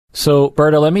So,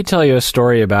 Berta, let me tell you a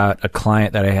story about a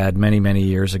client that I had many, many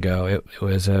years ago. It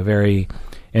was a very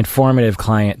informative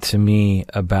client to me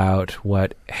about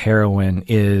what heroin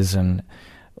is and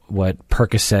what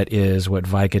Percocet is, what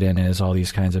Vicodin is, all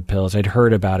these kinds of pills. I'd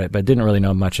heard about it, but didn't really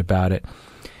know much about it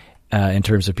in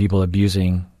terms of people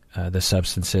abusing the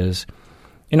substances.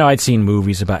 I'd seen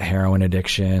movies about heroin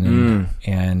addiction,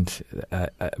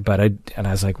 but I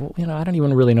was like, well, I don't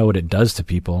even really know what it does to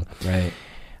people. Right.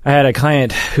 I had a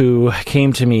client who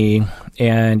came to me,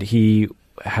 and he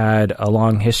had a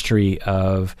long history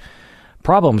of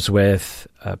problems with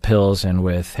pills and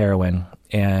with heroin,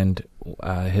 and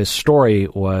his story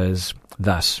was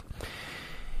thus.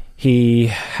 He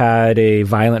had a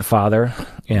violent father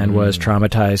and was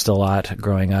traumatized a lot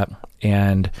growing up,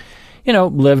 and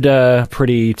lived a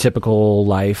pretty typical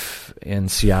life in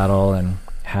Seattle and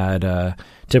had a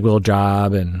typical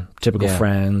job and typical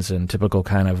friends and typical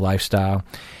kind of lifestyle,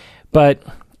 but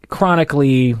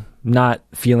chronically not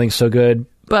feeling so good,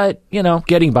 but,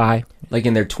 getting by. Like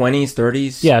in their 20s,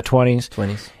 30s? Yeah,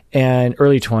 20s. And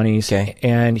early 20s. Okay.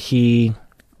 And he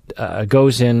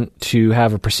goes in to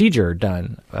have a procedure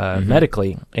done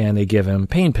medically, and they give him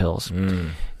pain pills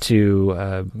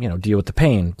to, deal with the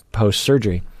pain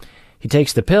post-surgery. He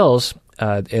takes the pills,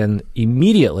 and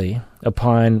immediately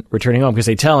upon returning home, because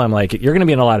they tell him, like, you're going to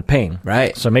be in a lot of pain.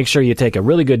 Right. So make sure you take a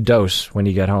really good dose when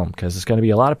you get home, because it's going to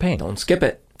be a lot of pain. Don't skip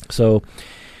it. So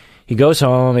he goes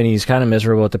home, and he's kind of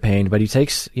miserable with the pain, but he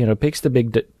takes the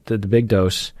big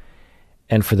dose,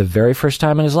 and for the very first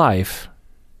time in his life,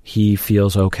 he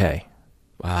feels okay.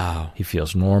 Wow. He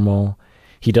feels normal.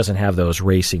 He doesn't have those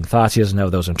racing thoughts. He doesn't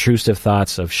have those intrusive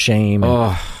thoughts of shame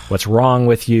and what's wrong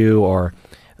with you, or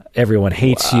everyone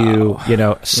hates you.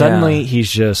 Suddenly he's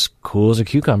just cool as a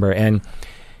cucumber. And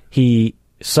he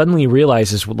suddenly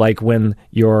realizes, like when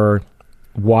your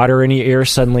water in your ear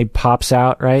suddenly pops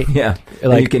out, right? Yeah.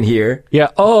 Like you can hear.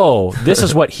 Yeah. Oh, this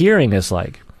is what hearing is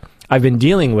like. I've been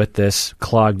dealing with this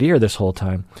clogged ear this whole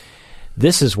time.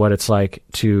 This is what it's like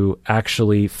to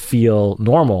actually feel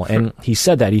normal. And he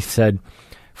said that. He said,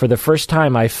 for the first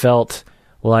time, I felt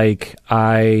like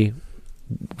I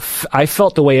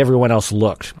felt the way everyone else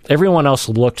looked. Everyone else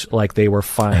looked like they were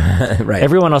fine. Right.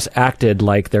 Everyone else acted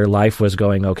like their life was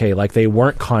going okay, like they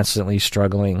weren't constantly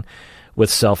struggling with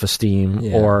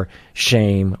self-esteem or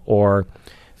shame or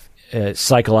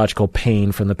psychological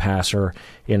pain from the past, or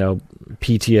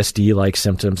PTSD-like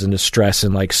symptoms and distress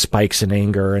and like spikes in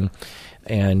anger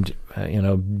and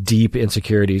deep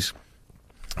insecurities.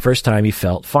 First time he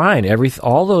felt fine.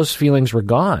 All those feelings were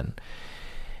gone.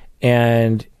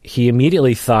 And he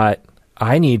immediately thought,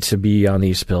 I need to be on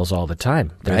these pills all the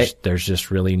time. There's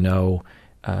just really no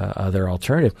other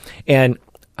alternative. And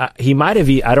he might have,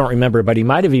 I don't remember, but he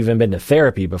might have even been to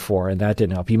therapy before, and that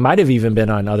didn't help. He might have even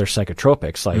been on other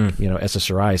psychotropics like,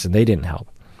 SSRIs, and they didn't help.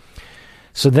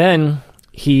 So then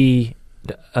he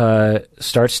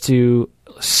starts to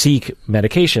seek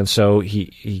medication. So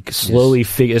he slowly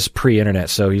figures,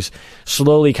 pre-internet, so he's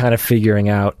slowly kind of figuring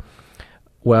out,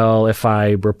 well, if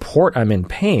I report I'm in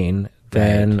pain,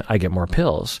 then I get more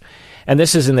pills. And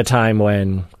this is in the time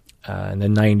when, in the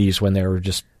 90s, when they were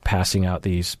just passing out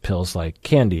these pills like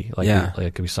candy,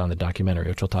 like we saw in the documentary,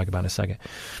 which we'll talk about in a second.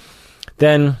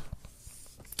 Then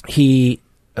he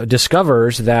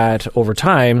discovers that over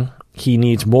time, he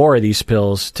needs more of these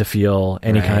pills to feel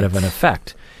any kind of an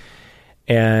effect.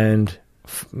 And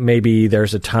maybe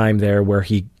there's a time there where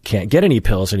he can't get any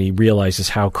pills, and he realizes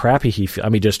how crappy he feels. I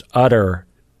mean, just utter,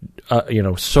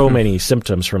 so many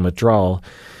symptoms from withdrawal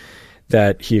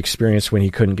that he experienced when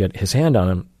he couldn't get his hands on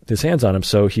him.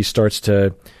 So he starts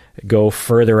to go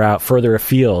further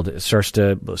afield, starts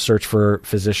to search for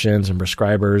physicians and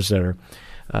prescribers that are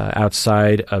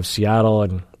outside of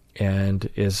Seattle, and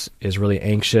is really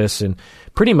anxious. And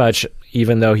pretty much,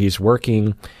 even though he's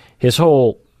working, his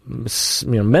whole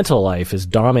mental life is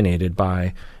dominated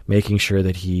by making sure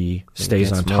that he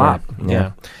stays on top.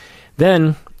 Yeah.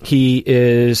 Then he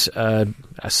is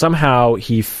somehow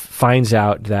he finds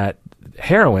out that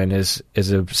heroin is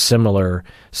a similar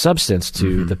substance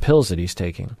to the pills that he's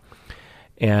taking,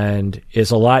 and is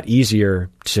a lot easier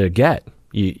to get.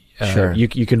 You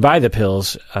can buy the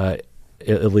pills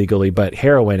illegally, but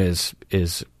heroin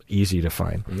is easy to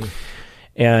find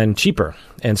and cheaper.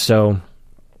 And so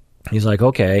he's like,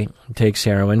 okay, takes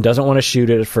heroin, doesn't want to shoot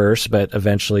it at first, but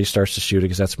eventually starts to shoot it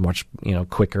because that's much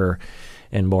quicker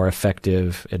and more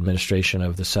effective administration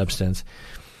of the substance.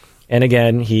 And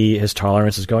again, his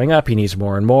tolerance is going up. He needs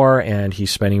more and more, and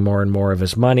he's spending more and more of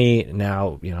his money.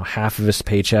 Now, half of his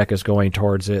paycheck is going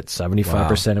towards it.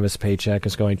 75% of his paycheck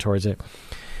is going towards it.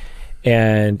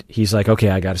 And he's like, okay,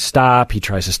 I got to stop. He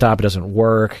tries to stop. It doesn't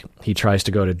work. He tries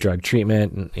to go to drug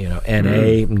treatment, and,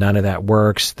 NA, none of that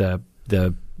works.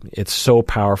 It's so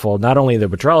powerful. Not only the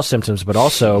withdrawal symptoms, but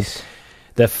also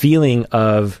the feeling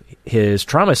of his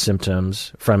trauma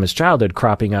symptoms from his childhood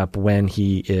cropping up when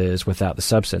he is without the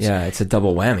substance. Yeah, it's a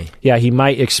double whammy. Yeah, he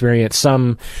might experience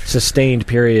some sustained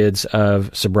periods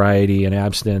of sobriety and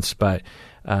abstinence, but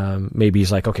maybe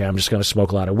he's like, okay, I'm just going to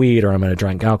smoke a lot of weed, or I'm going to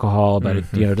drink alcohol, but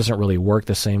it doesn't really work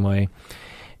the same way.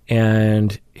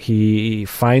 And he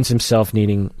finds himself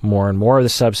needing more and more of the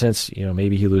substance.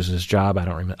 Maybe he loses his job. I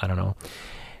don't know.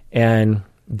 And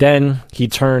then he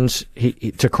turns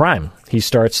to crime. He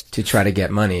starts to try to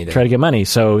get money.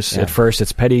 So at first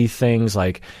it's petty things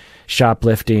like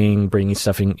shoplifting, bringing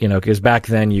stuff in, because back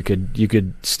then you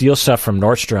could steal stuff from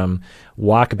Nordstrom,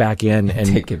 walk back in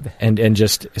and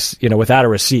just, without a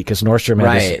receipt, because Nordstrom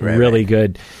had this really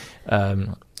good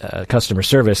customer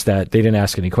service that they didn't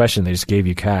ask any question. They just gave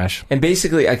you cash. And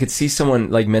basically I could see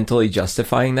someone like mentally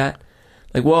justifying that.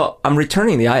 Like, well, I'm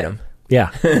returning the item.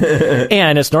 Yeah.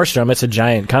 And it's Nordstrom. It's a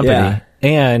giant company. Yeah.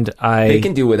 And they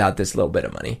can do without this little bit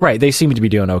of money. Right. They seem to be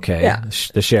doing okay. Yeah.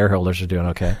 The shareholders are doing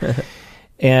okay.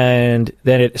 And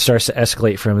then it starts to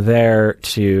escalate from there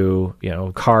to,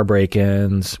 car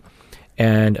break-ins,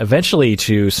 and eventually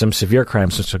to some severe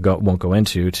crimes, which I won't go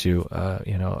into to,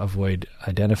 avoid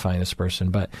identifying this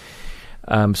person. But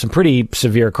some pretty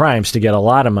severe crimes to get a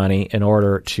lot of money in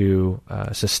order to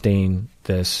sustain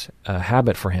this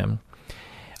habit for him.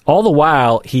 All the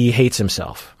while, he hates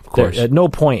himself. Of course. At no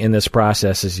point in this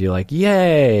process is he like,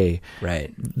 yay,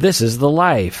 right? This is the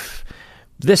life.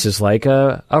 This is like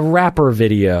a rapper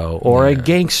video or a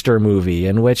gangster movie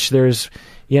in which there's,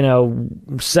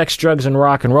 sex, drugs, and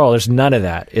rock and roll. There's none of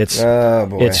that. It's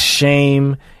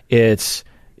shame. It's,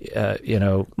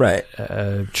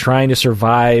 trying to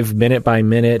survive minute by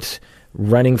minute,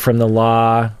 running from the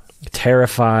law,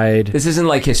 terrified. This isn't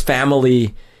like his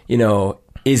family,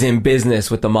 is in business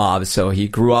with the mob, so he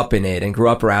grew up in it and grew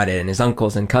up around it, and his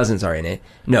uncles and cousins are in it.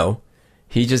 No,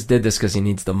 he just did this because he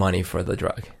needs the money for the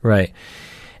drug. Right.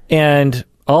 And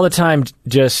all the time,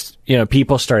 just,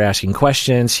 people start asking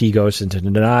questions. He goes into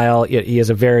denial. He has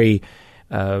a very,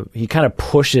 he kind of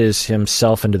pushes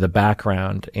himself into the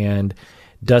background and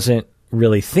doesn't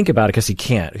really think about it because he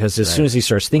can't. Because as soon as he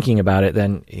starts thinking about it,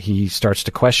 then he starts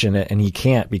to question it, and he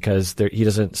can't because he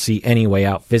doesn't see any way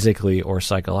out physically or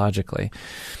psychologically.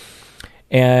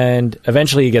 And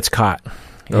eventually he gets caught.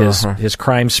 His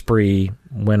crime spree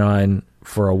went on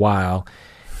for a while,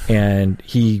 and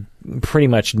he pretty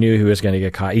much knew he was going to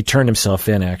get caught. He turned himself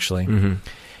in, actually.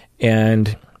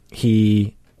 And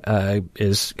he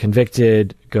is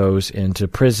convicted, goes into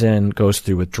prison, goes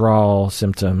through withdrawal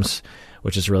symptoms,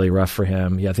 which is really rough for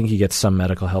him. Yeah, I think he gets some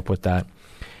medical help with that.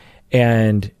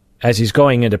 And as he's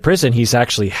going into prison, he's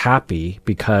actually happy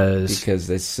because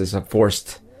this is a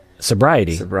forced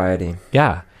sobriety.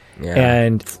 Yeah.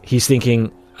 And he's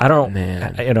thinking, how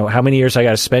many years I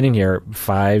got to spend in here?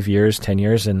 5 years, 10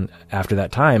 years. And after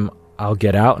that time, I'll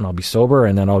get out and I'll be sober,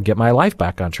 and then I'll get my life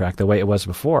back on track the way it was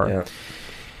before. Yeah.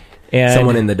 And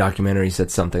someone in the documentary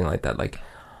said something like that. Like,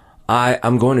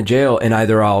 I'm going to jail, and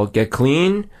either I'll get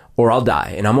clean or I'll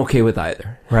die, and I'm okay with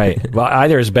either. Right. Well,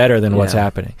 either is better than what's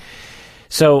happening.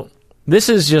 So this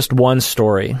is just one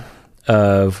story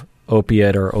of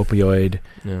opioid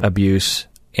abuse,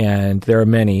 and there are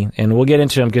many, and we'll get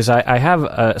into them because I have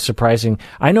a surprising...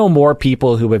 I know more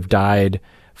people who have died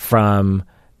from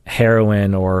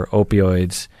heroin or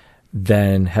opioids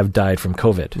than have died from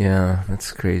COVID. Yeah,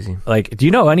 that's crazy. Like, do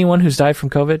you know anyone who's died from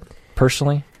COVID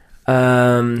personally?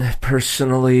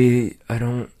 Personally, I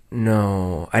don't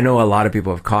know. I know a lot of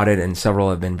people have caught it, and several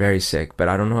have been very sick, but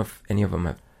I don't know if any of them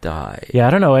have died. Yeah, I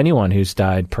don't know anyone who's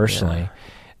died personally.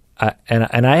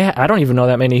 And I don't even know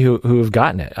that many who have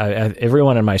gotten it.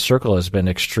 Everyone in my circle has been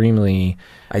extremely...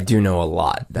 I do know a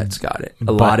lot that's got it.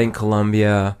 A lot in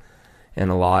Colombia,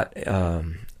 and a lot,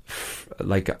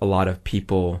 like a lot of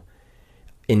people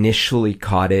initially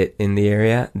caught it in the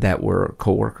area that were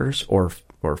coworkers or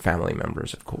family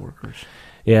members of coworkers.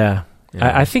 Yeah.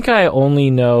 I think I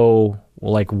only know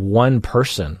like one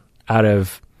person out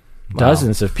of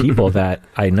dozens of people that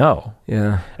I know.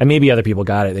 Yeah. And maybe other people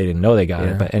got it. They didn't know they got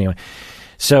it. But anyway.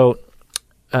 So,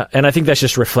 and I think that's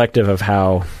just reflective of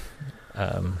how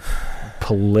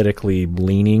politically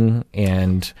leaning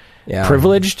and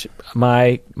privileged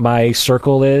my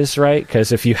circle is, right?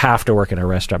 Because if you have to work in a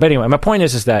restaurant. But anyway, my point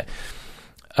is that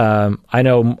I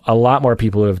know a lot more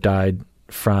people who have died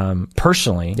from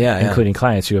personally, including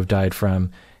clients who have died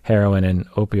from heroin and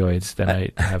opioids than I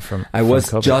have from I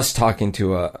was COVID. Just talking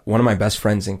to one of my best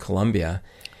friends in Colombia.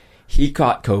 He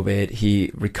caught COVID.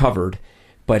 He recovered,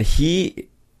 but he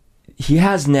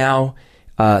has now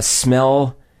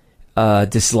smell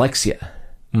dyslexia,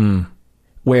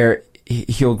 where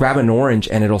he'll grab an orange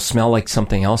and it'll smell like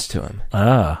something else to him.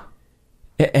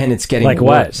 And it's getting like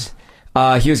worse.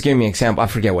 What? He was giving me an example. I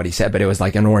forget what he said, but it was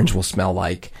like an orange will smell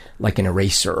like an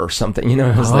eraser or something. You know,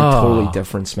 it was like totally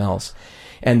different smells.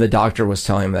 And the doctor was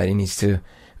telling him that he needs to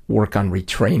work on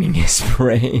retraining his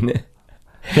brain.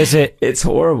 It's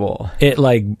horrible. It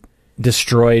like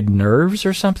destroyed nerves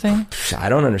or something? I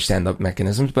don't understand the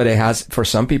mechanisms, but it has, for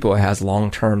some people, it has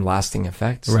long-term lasting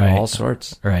effects of all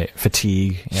sorts. Right.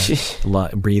 Fatigue,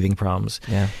 breathing problems.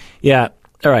 Yeah. Yeah.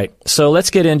 All right. So let's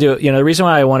get into it. You know, the reason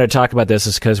why I wanted to talk about this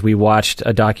is because we watched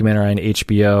a documentary on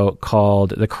HBO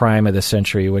called The Crime of the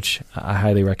Century, which I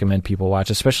highly recommend people watch,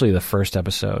 especially the first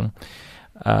episode.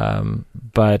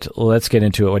 But let's get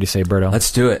into it. What do you say, Berto?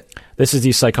 Let's do it. This is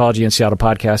the Psychology in Seattle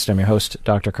podcast. I'm your host,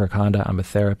 Dr. Kirk Honda. I'm a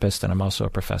therapist, and I'm also a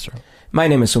professor. My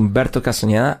name is Humberto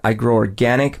Castañeda. I grow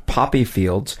organic poppy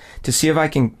fields to see if I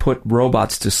can put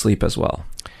robots to sleep as well.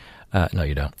 No,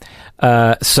 you don't.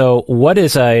 So what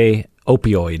is a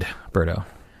opioid, Berto?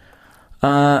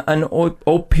 An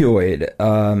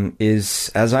opioid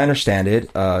is, as I understand it,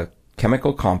 a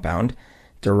chemical compound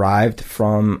derived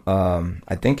from,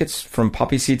 I think it's from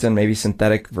poppy seeds and maybe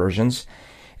synthetic versions,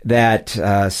 that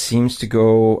seems to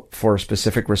go for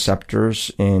specific receptors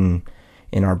in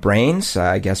our brains,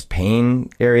 I guess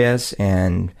pain areas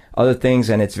and other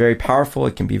things, and it's very powerful.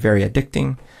 It can be very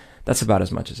addicting. That's about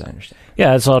as much as I understand.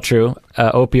 Yeah, that's all true.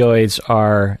 Opioids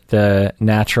are the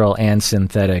natural and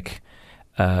synthetic,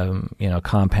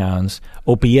 compounds.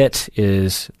 Opiate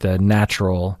is the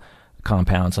natural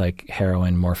compounds like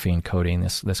heroin, morphine, codeine,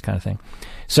 this kind of thing.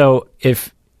 So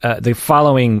if the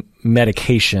following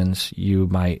medications you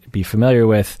might be familiar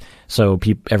with, so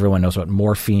everyone knows what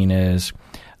morphine is,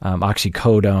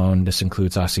 oxycodone, this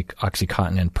includes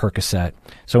Oxycontin and Percocet.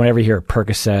 So whenever you hear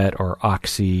Percocet or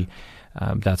Oxy,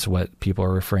 that's what people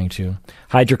are referring to.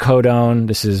 Hydrocodone,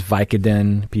 this is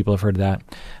Vicodin, people have heard of that.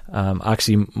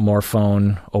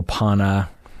 Oxymorphone, Opana,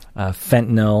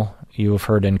 fentanyl, you have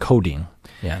heard, and codeine.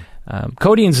 Yeah.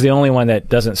 Codeine's the only one that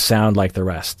doesn't sound like the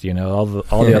rest. You know,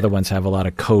 all the other ones have a lot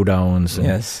of codones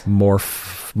and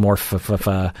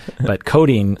but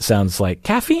codeine sounds like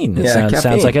caffeine. It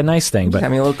sounds like a nice thing. But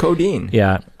having a little codeine.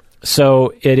 Yeah.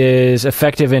 So it is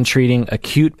effective in treating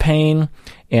acute pain,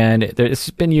 and it's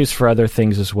been used for other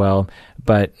things as well,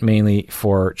 but mainly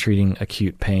for treating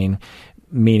acute pain.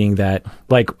 Meaning that,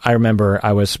 like, I remember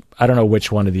I don't know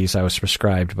which one of these I was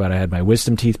prescribed, but I had my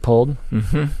wisdom teeth pulled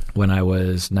when I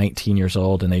was 19 years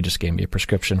old, and they just gave me a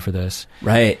prescription for this.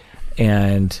 Right.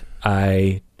 And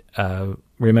I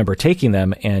remember taking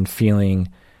them and feeling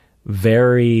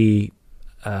very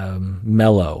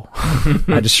mellow.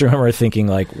 I just remember thinking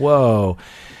like, whoa.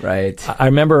 Right. I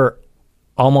remember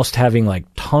almost having like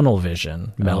tunnel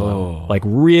vision, mellow, like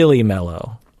really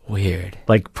mellow. Weird.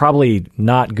 Like probably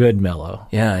not good mellow.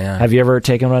 Yeah. Have you ever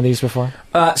taken one of these before?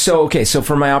 So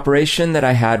for my operation that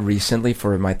I had recently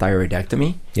for my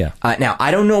thyroidectomy. Yeah. Now,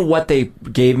 I don't know what they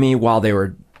gave me while they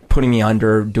were putting me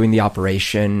under, doing the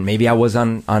operation. Maybe I was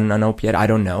on an opiate. I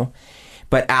don't know.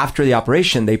 But after the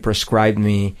operation, they prescribed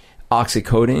me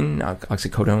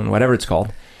oxycodone, whatever it's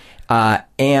called,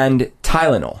 and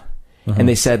Tylenol. And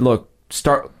they said, look,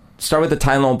 start with the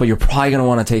Tylenol, but you're probably going to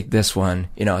want to take this one.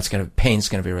 You know, pain's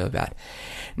going to be really bad.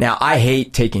 Now, I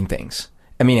hate taking things.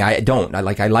 I mean, I don't. I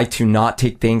like to not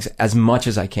take things as much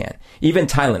as I can. Even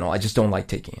Tylenol, I just don't like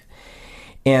taking it.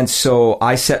 And so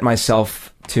I set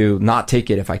myself to not take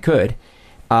it if I could.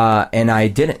 And I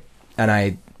didn't.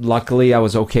 And luckily I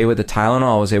was okay with the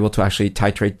Tylenol. I was able to actually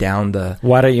titrate down the...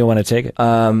 Why don't you want to take it?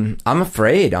 I'm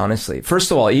afraid, honestly.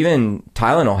 First of all, even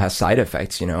Tylenol has side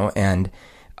effects, and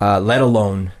let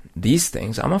alone these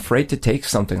things. I'm afraid to take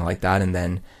something like that and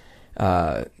then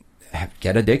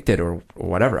get addicted or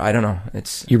whatever. I don't know.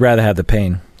 You'd rather have the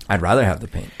pain. I'd rather have the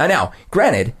pain. Now,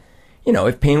 granted,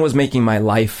 if pain was making my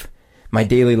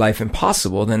daily life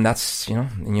impossible, then that's,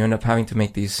 and you end up having to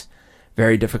make these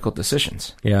very difficult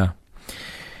decisions. Yeah.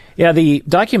 Yeah, the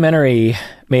documentary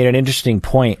made an interesting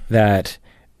point that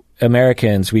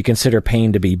Americans, we consider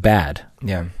pain to be bad.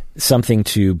 Yeah. Something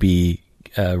to be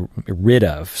rid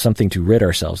of, something to rid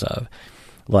ourselves of,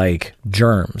 like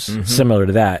germs, similar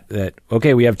to that,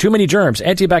 okay, we have too many germs,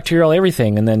 antibacterial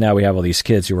everything, and then now we have all these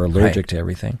kids who are allergic to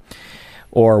everything.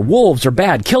 Or wolves are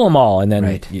bad, kill them all, and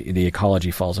then the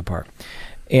ecology falls apart.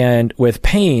 And with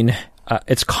pain,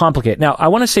 it's complicated. Now, I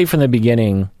want to say from the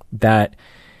beginning that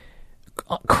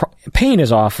pain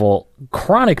is awful.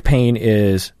 Chronic pain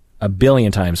is a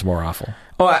billion times more awful.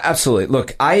 Oh, absolutely.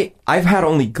 Look, I've had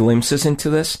only glimpses into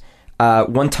this.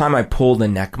 One time I pulled a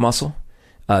neck muscle.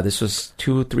 This was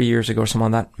 2 or 3 years ago or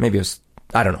something like that. Maybe it was,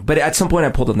 I don't know. But at some point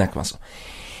I pulled a neck muscle.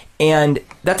 And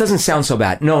that doesn't sound so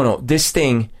bad. No, this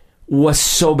thing was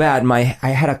so bad. I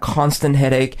had a constant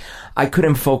headache. I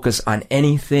couldn't focus on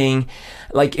anything.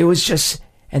 Like, it was just,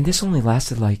 and this only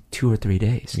lasted like 2 or 3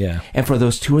 days. Yeah. And for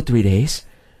those 2 or 3 days,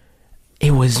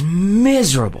 it was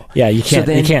miserable. Yeah, you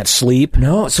can't sleep.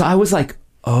 No. So I was like,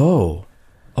 oh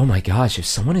my gosh, if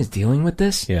someone is dealing with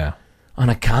this on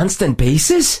a constant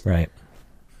basis. Right.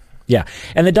 Yeah.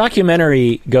 And the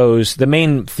documentary goes, the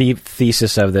main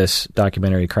thesis of this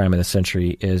documentary, Crime of the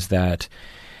Century, is that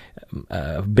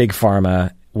Big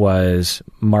Pharma was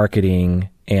marketing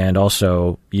and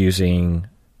also using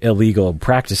illegal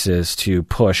practices to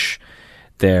push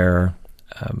their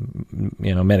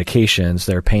medications,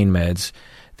 their pain meds,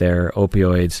 their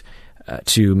opioids,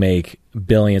 to make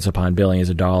billions upon billions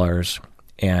of dollars.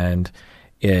 And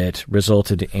it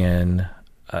resulted in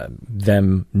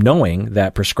them knowing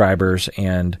that prescribers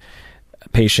and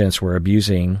patients were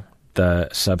abusing the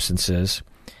substances,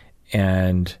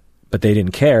 but they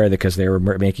didn't care because they were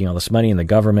making all this money, and the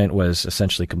government was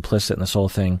essentially complicit in this whole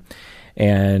thing.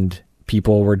 And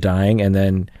people were dying, and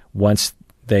then once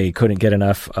they couldn't get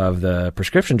enough of the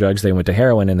prescription drugs, they went to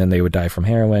heroin, and then they would die from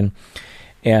heroin.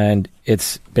 And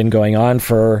it's been going on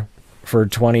for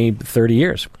 20, 30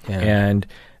 years. Yeah. And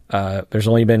there's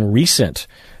only been recent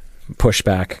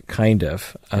pushback, kind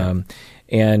of. Yeah.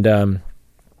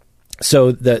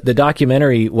 So the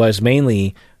documentary was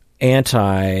mainly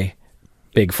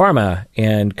anti-Big Pharma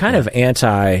and kind of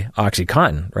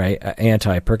anti-OxyContin, right?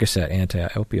 Anti-Percocet,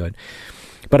 anti-opioid.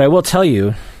 But I will tell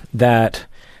you that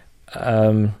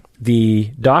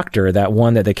the doctor, that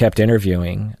one that they kept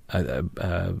interviewing,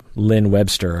 Lynn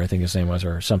Webster, I think his name was,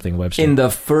 or something Webster. In the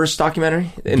first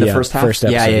documentary? In the first half? First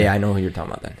episode, yeah, I know who you're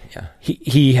talking about then. Yeah.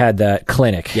 He had that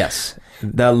clinic. Yes.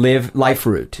 The Life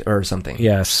Root or something.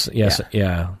 Yes,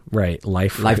 yeah, right.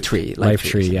 Life Tree,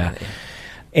 yeah.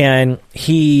 And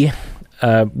he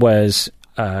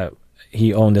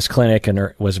he owned this clinic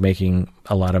and was making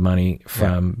a lot of money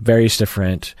from various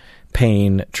different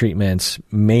pain treatments,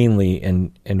 mainly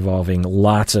involving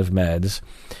lots of meds,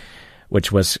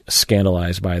 which was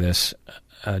scandalized by this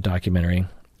documentary.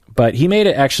 But he made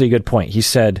actually a good point. He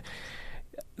said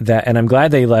that, and I'm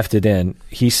glad they left it in,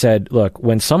 he said, look,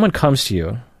 when someone comes to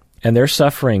you and they're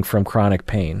suffering from chronic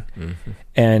pain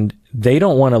and they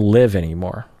don't want to live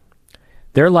anymore,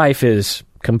 their life is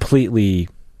completely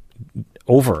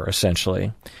over,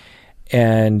 essentially,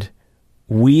 and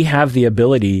we have the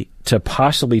ability to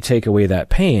possibly take away that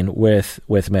pain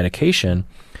with medication,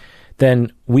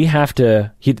 then we have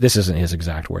to. This isn't his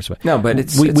exact words, but no,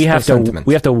 but we have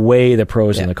to weigh the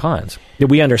pros and the cons.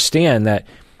 We understand that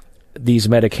these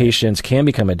medications can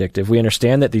become addictive. We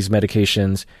understand that these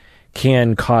medications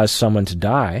can cause someone to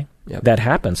die. Yep. That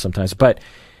happens sometimes, but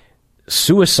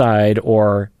suicide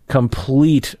or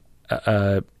complete,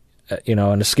 on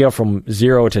a scale from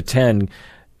 0 to 10.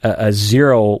 A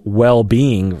zero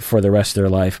well-being for the rest of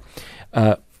their life.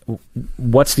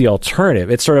 What's the alternative?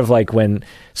 It's sort of like when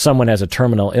someone has a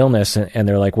terminal illness and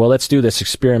they're like, well, let's do this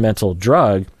experimental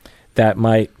drug that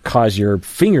might cause your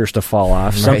fingers to fall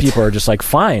off. Some people are just like,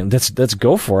 fine, let's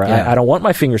go for it. Yeah. I don't want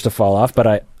my fingers to fall off, but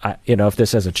I if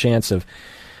this has a chance of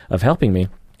helping me.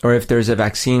 Or if there's a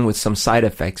vaccine with some side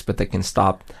effects, but that can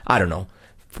stop, 4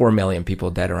 million people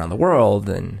dead around the world,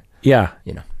 and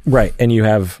right. And you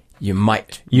have a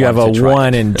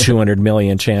 1 in 200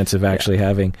 million chance of actually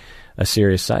having a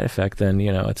serious side effect. Then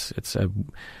the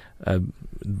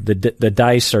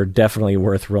dice are definitely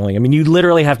worth rolling. I mean, you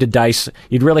literally have to dice.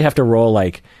 You'd really have to roll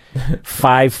like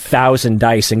 5,000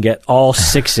 dice and get all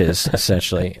sixes,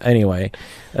 essentially. Anyway,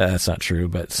 that's not true,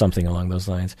 but something along those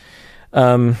lines.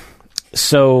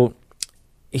 So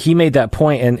he made that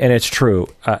point, and it's true.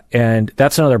 And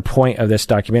that's another point of this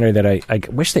documentary that I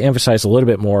wish they emphasized a little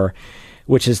bit more,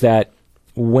 which is that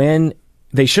when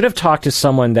they should have talked to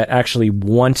someone that actually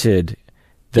wanted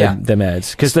the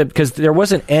meds, because there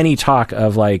wasn't any talk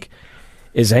of like,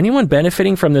 is anyone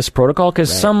benefiting from this protocol?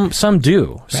 Because some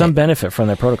do. Some benefit from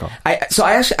that protocol. I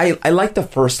like the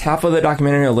first half of the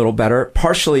documentary a little better,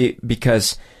 partially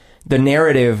because the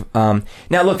narrative. Now,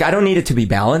 look, I don't need it to be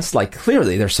balanced. Like,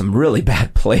 clearly, there's some really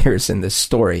bad players in this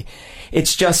story.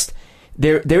 It's just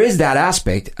there is that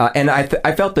aspect, and I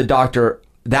felt that doctor,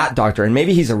 and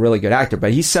maybe he's a really good actor,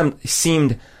 but he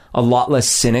seemed a lot less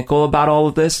cynical about all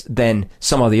of this than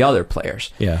some of the other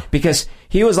players. Yeah. Because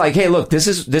he was like, hey, look, this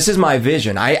is my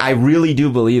vision. I really do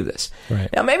believe this. Right.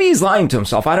 Now, maybe he's lying to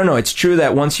himself. I don't know. It's true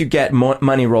that once you get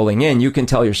money rolling in, you can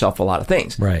tell yourself a lot of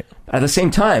things. Right. But at the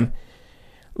same time,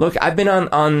 look, I've been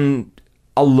on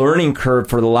a learning curve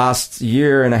for the last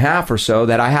year and a half or so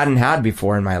that I hadn't had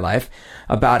before in my life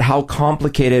about how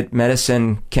complicated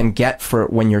medicine can get for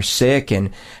when you're sick, and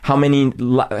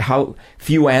how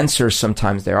few answers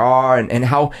sometimes there are, and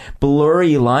how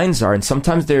blurry lines are. And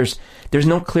sometimes there's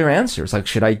no clear answers. Like,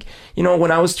 should I,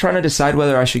 when I was trying to decide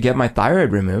whether I should get my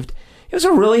thyroid removed, it was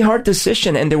a really hard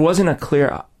decision, and there wasn't a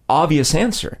clear, obvious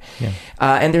answer. Yeah.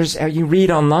 And you read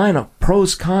online of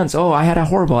pros, cons. Oh, I had a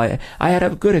horrible, I had a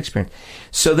good experience.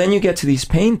 So then you get to these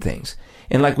pain things.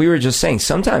 And like we were just saying,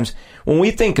 sometimes when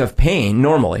we think of pain,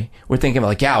 normally we're thinking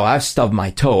like, yeah, well, I've stubbed my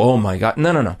toe. Oh my God.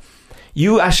 No.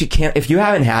 You actually can't, if you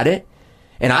haven't had it,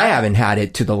 and I haven't had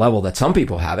it to the level that some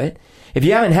people have it, if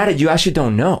you haven't had it, you actually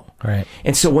don't know. Right.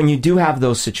 And so when you do have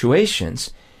those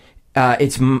situations,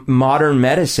 it's modern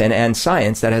medicine and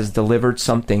science that has delivered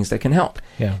some things that can help.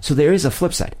 Yeah. So there is a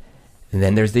flip side. And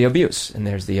then there's the abuse, and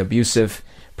there's the abusive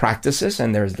practices,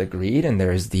 and there's the greed, and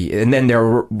then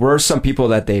there were some people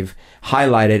that they've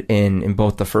highlighted in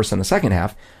both the first and the second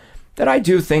half that I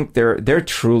do think they're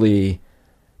truly,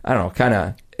 I don't know, kind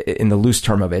of in the loose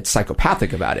term of it,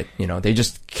 psychopathic about it. They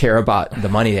just care about the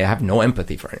money. They have no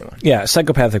empathy for anyone. Yeah,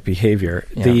 psychopathic behavior.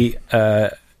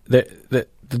 Yeah. The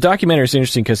documentary is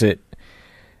interesting because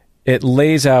it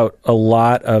lays out a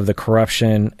lot of the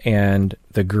corruption and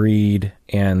the greed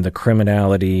and the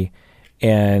criminality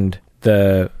and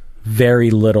the very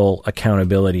little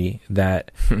accountability that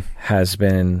has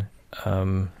been,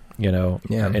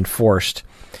 enforced,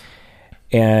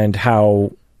 and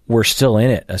how we're still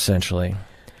in it, essentially.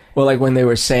 Well, like when they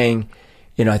were saying,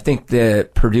 I think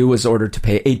Purdue was ordered to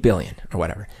pay $8 billion or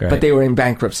whatever, right. But they were in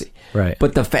bankruptcy. Right.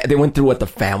 But they went through what the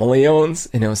family owns,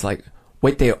 and it was like,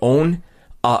 wait, they own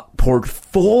a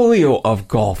portfolio of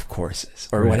golf courses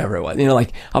or whatever it was.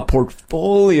 Like a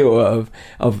portfolio of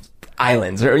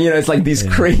islands, or it's like these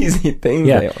crazy things.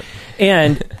 Yeah. They own.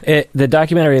 And the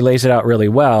documentary lays it out really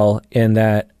well in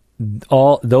that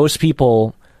all those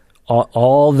people,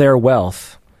 all their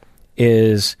wealth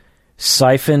is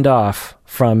siphoned off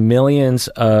from millions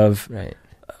of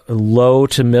low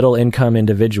to middle income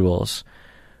individuals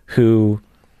who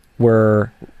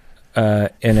were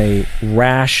in a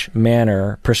rash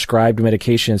manner prescribed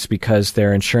medications because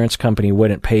their insurance company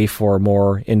wouldn't pay for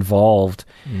more involved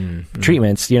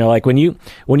treatments. Like when you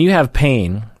have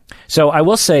pain. So I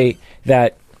will say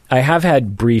that I have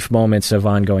had brief moments of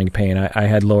ongoing pain. I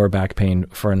had lower back pain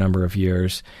for a number of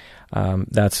years.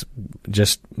 That's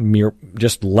just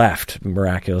left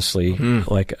miraculously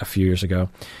like a few years ago.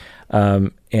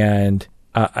 And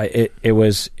it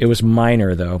was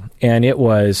minor though. And it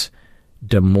was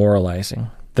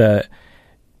demoralizing.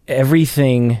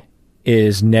 Everything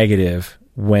is negative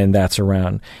when that's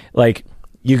around. Like,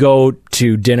 you go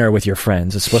to dinner with your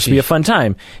friends. It's supposed to be a fun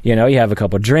time. You have a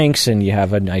couple of drinks and you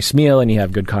have a nice meal and you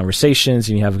have good conversations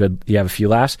and you have a few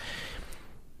laughs.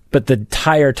 But the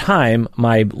entire time,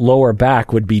 my lower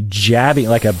back would be jabbing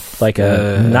like a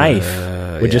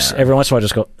knife. Would just every once in a while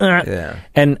just go.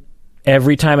 And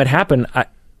every time it happened,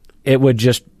 it would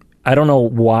just. I don't know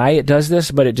why it does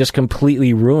this, but it just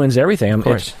completely ruins everything. Of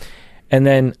course. And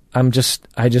then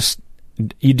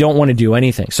you don't want to do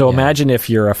anything. So imagine if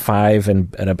you're a 5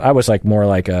 and I was like more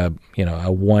like a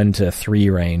 1 to 3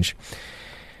 range.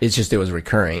 It's just it was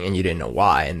recurring and you didn't know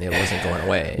why, and it wasn't going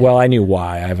away. Well, I knew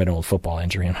why. I have an old football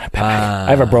injury in my back.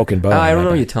 I have a broken bone. I don't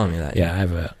know you telling me that. Yeah, I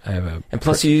have a. And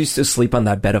plus, you used to sleep on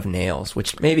that bed of nails,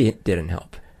 which maybe it didn't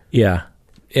help. Yeah.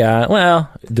 Yeah, well,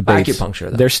 debates. Acupuncture,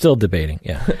 though. They're still debating,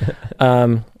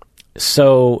 yeah.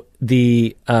 So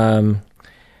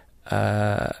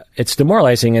it's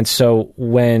demoralizing, and so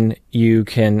when you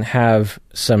can have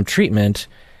some treatment,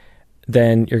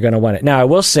 then you're going to want it. Now, I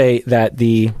will say that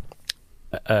the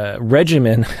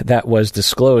regimen that was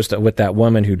disclosed with that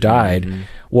woman who died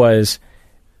was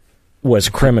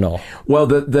criminal. Well,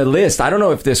 the list, I don't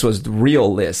know if this was the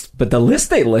real list, but the list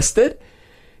they listed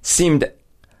seemed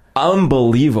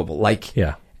unbelievable. Like,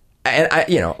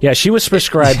 and she was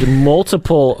prescribed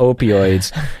multiple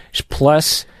opioids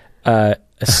plus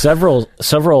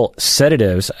several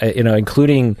sedatives,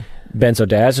 including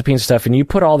benzodiazepine stuff, and you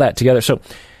put all that together.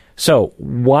 So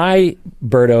why,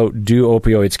 Berto, do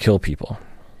opioids kill people?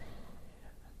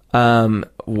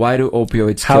 Why do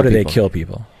opioids kill people? How do they kill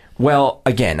people? Well,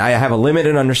 again, I have a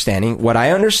limited understanding. What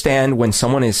I understand when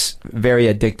someone is very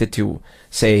addicted to,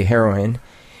 say, heroin,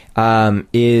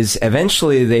 is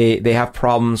eventually they have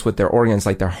problems with their organs,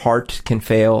 like their heart can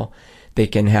fail, they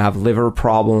can have liver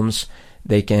problems,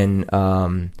 they can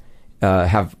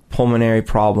have pulmonary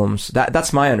problems.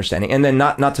 That's my understanding. And then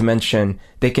not to mention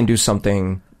they can do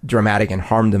something dramatic and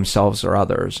harm themselves or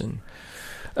others. And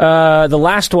the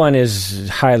last one is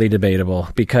highly debatable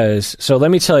because, so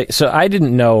let me tell you, so I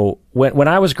didn't know, when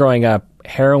I was growing up,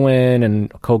 heroin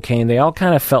and cocaine, they all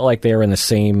kind of felt like they were in the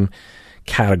same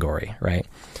category, right?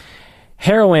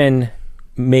 Heroin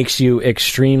makes you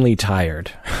extremely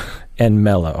tired and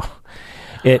mellow.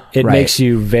 It right. makes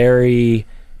you very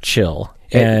chill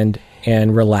and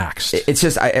relaxed. It's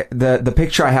just the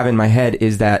picture I have in my head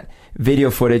is that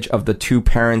video footage of the two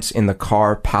parents in the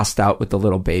car passed out with the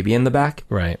little baby in the back.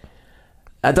 Right.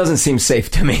 That doesn't seem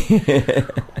safe to me.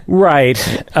 Right.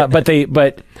 But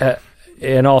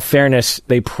in all fairness,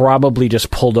 they probably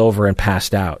just pulled over and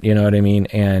passed out. You know what I mean?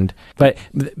 But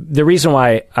the reason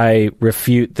why I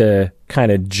refute the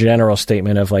kind of general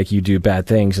statement of like you do bad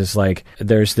things is like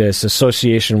there's this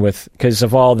association with, because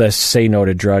of all the say no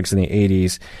to drugs in the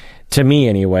 80s, to me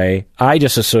anyway, I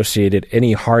just associated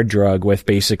any hard drug with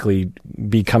basically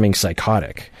becoming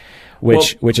psychotic,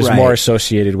 which is right. more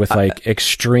associated with like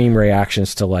extreme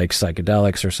reactions to like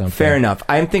psychedelics or something. Fair enough.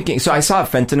 I'm thinking, so I saw a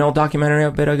fentanyl documentary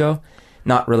a bit ago,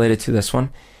 not related to this one.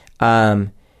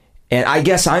 And I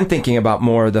guess I'm thinking about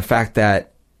more the fact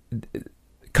that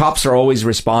cops are always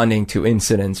responding to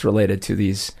incidents related to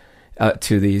these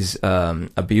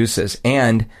abuses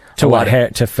and to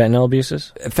fentanyl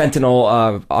abuses,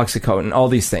 fentanyl, oxycodone, all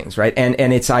these things, right?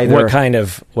 And it's either what kind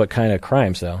of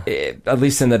crimes though? At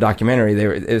least in the documentary,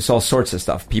 it's all sorts of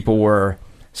stuff. People were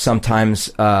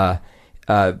sometimes there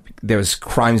was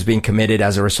crimes being committed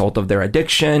as a result of their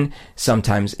addiction.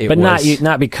 Sometimes it was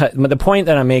not because. But the point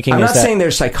that I'm making I'm is not saying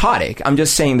they're psychotic. I'm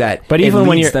just saying that but it even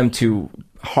when leads them to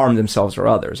harm themselves or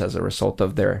others as a result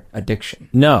of their addiction.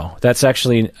 No, that's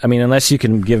actually, I mean, unless you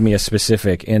can give me a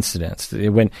specific incident.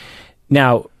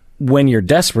 When you're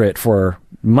desperate for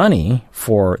money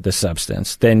for the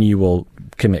substance, then you will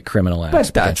commit criminal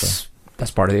acts. But that's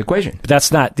part of the equation. But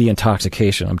that's not the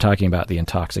intoxication. I'm talking about the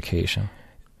intoxication.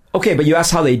 Okay, but you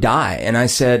asked how they die, and I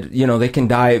said, they can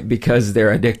die because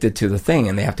they're addicted to the thing,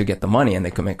 and they have to get the money, and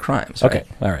they commit crimes. Right? Okay,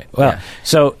 all right. Well,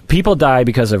 So people die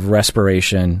because of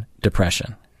respiration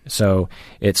depression. So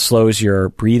it slows your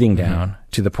breathing down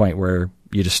to the point where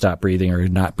you just stop breathing or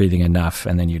not breathing enough,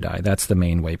 and then you die. That's the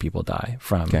main way people die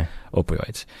from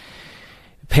opioids.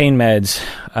 Pain meds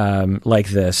like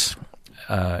this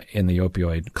in the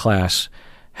opioid class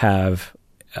have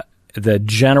the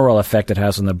general effect it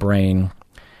has on the brain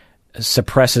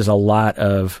suppresses a lot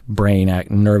of brain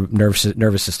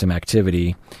nervous system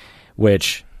activity,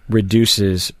 which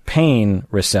reduces pain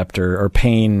receptor or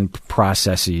pain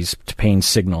processes to pain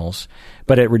signals,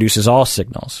 but it reduces all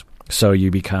signals. So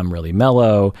you become really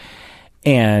mellow,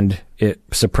 and it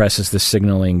suppresses the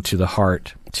signaling to the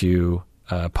heart to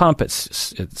pump. It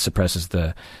suppresses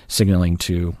the signaling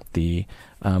to the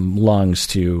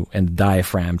lungs and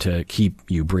diaphragm to keep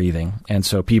you breathing. And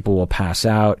so people will pass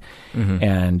out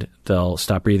and they'll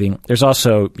stop breathing. There's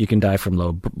also, you can die from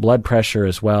low blood pressure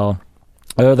as well.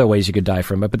 There are other ways you could die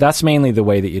from it, but that's mainly the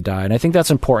way that you die. And I think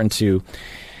that's important to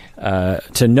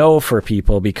know for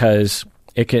people, because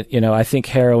it can, I think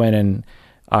heroin and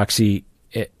oxy,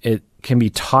 it can be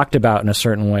talked about in a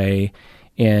certain way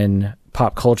in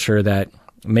pop culture that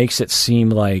makes it seem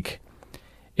like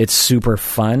it's super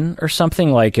fun or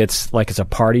something, like it's a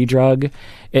party drug.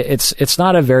 It's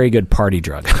not a very good party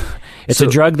drug. It's a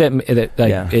drug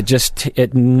that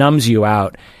it numbs you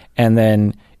out, and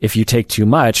then if you take too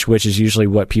much, which is usually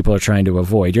what people are trying to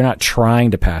avoid, you're not trying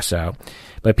to pass out,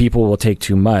 but people will take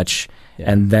too much,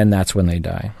 and then that's when they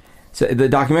die. So the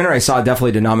documentary I saw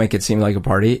definitely did not make it seem like a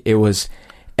party. It was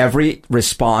every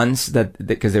response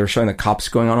because they were showing the cops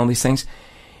going on all these things.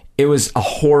 It was a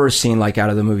horror scene like out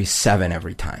of the movie Seven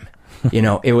every time.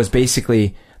 It was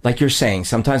basically, like you're saying,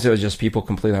 sometimes it was just people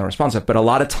completely unresponsive, but a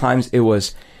lot of times it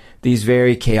was these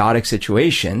very chaotic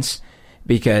situations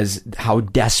because how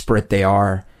desperate they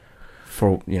are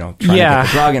for, trying to get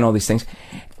the drug and all these things.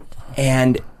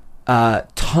 And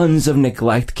tons of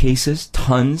neglect cases,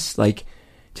 tons, like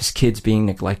just kids being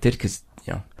neglected because,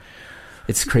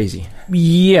 it's crazy.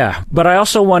 Yeah, but I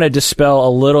also want to dispel a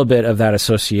little bit of that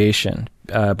association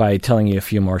by telling you a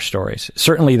few more stories.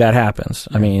 Certainly that happens.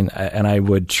 I mean, and I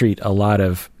would treat a lot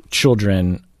of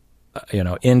children,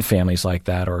 in families like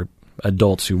that, or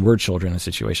adults who were children in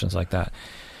situations like that,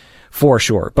 for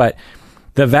sure. But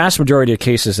the vast majority of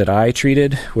cases that I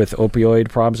treated with opioid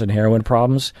problems and heroin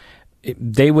problems,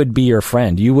 they would be your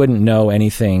friend. You wouldn't know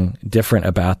anything different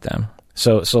about them.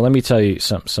 So let me tell you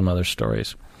some other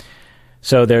stories.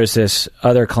 So there's this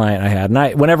other client I had,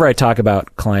 and whenever I talk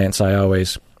about clients, I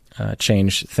always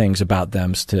change things about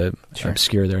them to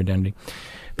obscure their identity.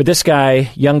 But this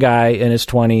guy, young guy in his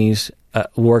 20s,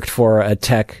 worked for a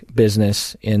tech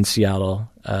business in Seattle,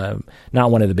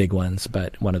 not one of the big ones,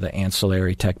 but one of the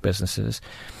ancillary tech businesses.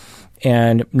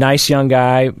 And nice young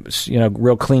guy,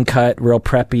 real clean cut, real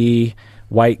preppy,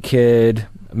 white kid,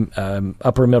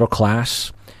 upper middle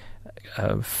class,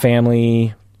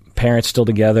 family, parents still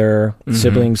together,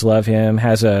 siblings love him,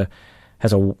 has a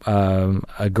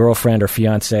girlfriend or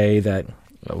fiance, that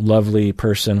lovely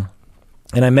person.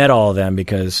 And I met all of them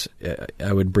because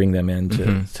I would bring them in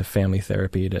to family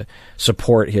therapy to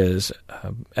support his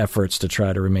efforts to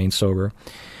try to remain sober.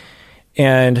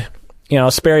 And, I'll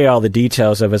spare you all the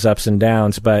details of his ups and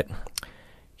downs, but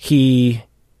he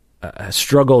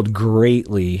struggled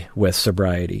greatly with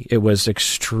sobriety. It was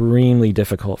extremely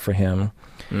difficult for him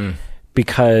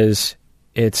because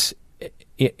it's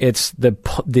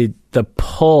the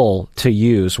pull to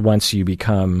use once you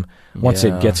become, once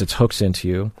it gets its hooks into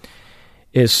you,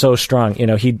 is so strong.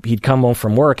 He'd come home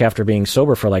from work after being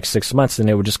sober for like 6 months, and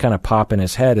it would just kind of pop in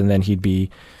his head, and then he'd be,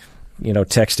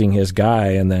 texting his guy,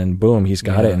 and then boom, he's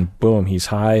got it, and boom, he's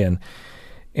high,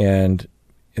 and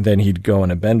then he'd go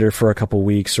on a bender for a couple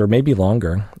weeks or maybe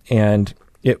longer, and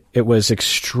it was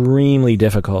extremely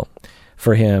difficult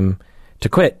for him to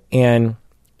quit. And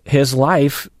his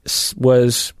life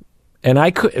was, and I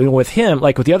could, with him,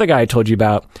 like with the other guy I told you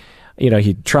about, he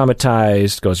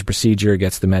traumatized, goes to procedure,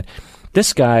 gets the med.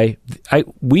 This guy,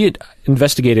 we had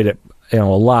investigated it, a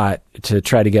lot to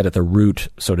try to get at the root,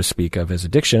 so to speak, of his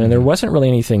addiction, and there wasn't really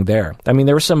anything there. I mean,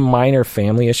 there were some minor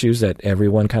family issues that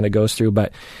everyone kind of goes through,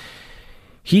 but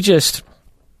he just,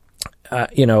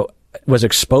 was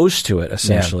exposed to it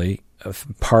essentially, of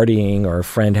partying, or a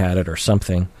friend had it or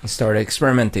something. He started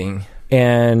experimenting,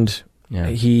 and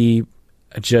he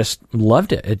just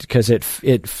loved it because it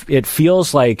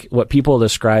feels like, what people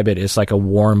describe it as like a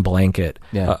warm blanket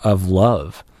of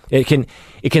love. It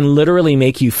can literally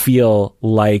make you feel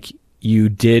like you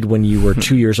did when you were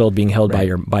 2 years old, being held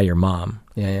by your mom.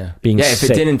 If sick.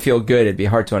 It didn't feel good, it'd be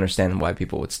hard to understand why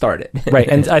people would start it. Right,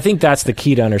 and I think that's the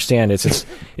key to understand.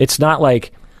 It's not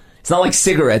like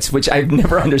cigarettes, which I've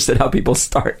never understood how people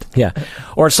start. Yeah,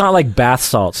 or it's not like bath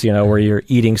salts, where you're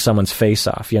eating someone's face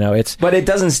off. But it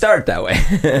doesn't start that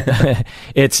way.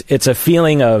 It's a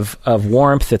feeling of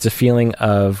warmth. It's a feeling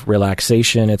of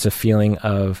relaxation. It's a feeling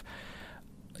of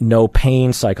no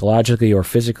pain psychologically or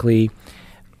physically.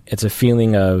 It's a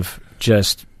feeling of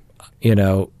just,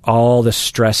 all the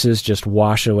stresses just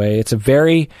wash away. It's a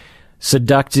very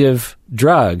seductive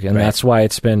drug, and that's why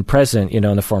it's been present, in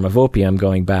the form of opium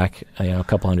going back, a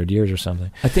couple hundred years or something.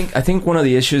 I think one of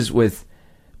the issues with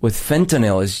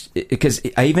fentanyl is because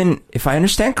if I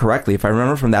understand correctly, if I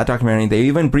remember from that documentary, they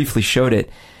even briefly showed it,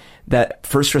 that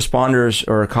first responders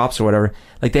or cops or whatever,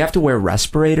 like, they have to wear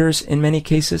respirators in many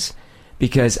cases.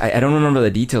 Because I don't remember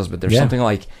the details, but there's something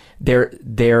like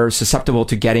they're susceptible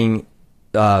to getting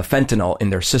fentanyl in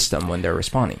their system when they're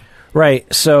responding.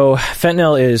 Right. So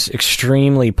fentanyl is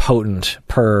extremely potent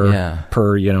per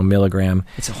milligram.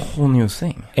 It's a whole new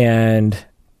thing. And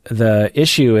the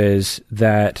issue is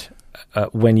that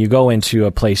when you go into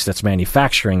a place that's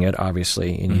manufacturing it,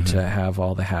 obviously you need to have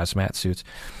all the hazmat suits.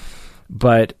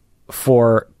 But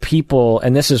for people,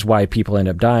 and this is why people end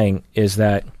up dying, is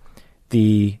that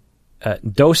the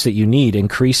dose that you need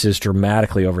increases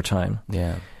dramatically over time.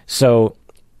 Yeah. So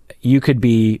you could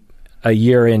be a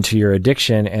year into your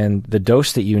addiction, and the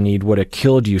dose that you need would have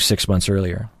killed you 6 months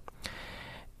earlier.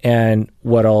 And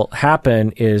what'll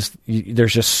happen is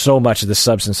there's just so much of the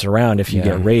substance around. If you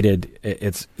get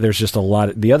rated, there's just a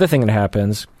lot. The other thing that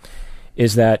happens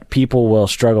is that people will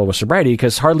struggle with sobriety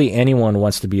because hardly anyone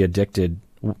wants to be addicted.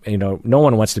 No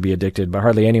one wants to be addicted, but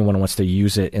hardly anyone wants to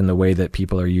use it in the way that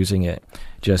people are using it,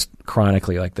 just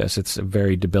chronically like this. It's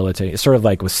very debilitating. It's sort of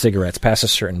like with cigarettes. Past a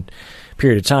certain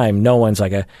period of time, no one's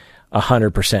like a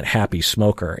 100% happy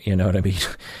smoker. You know what I mean?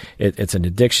 It's an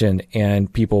addiction,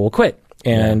 and people will quit.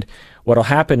 And what'll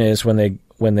happen is when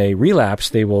they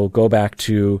relapse, they will go back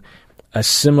to a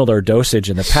similar dosage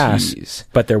in the past,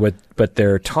 but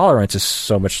their tolerance is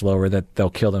so much lower that they'll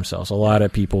kill themselves. A lot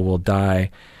of people will die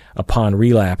upon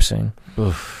relapsing.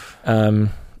 Oof. All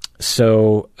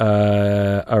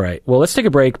right. Well, let's take a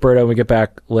break, Berto. When we get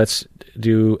back, let's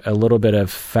do a little bit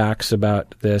of facts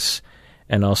about this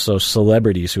and also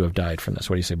celebrities who have died from this.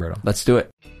 What do you say, Berto? Let's do it.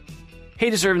 Hey,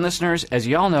 deserving listeners, as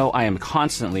y'all know, I am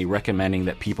constantly recommending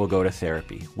that people go to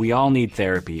therapy. We all need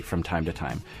therapy from time to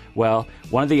time. Well,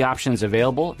 one of the options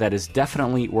available that is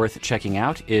definitely worth checking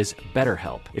out is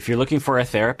BetterHelp. If you're looking for a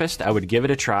therapist, I would give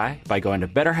it a try by going to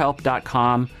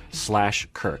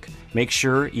betterhelp.com/Kirk. Make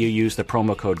sure you use the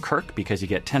promo code Kirk because you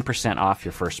get 10% off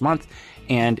your first month,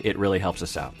 and it really helps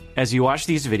us out. As you watch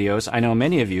these videos, I know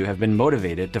many of you have been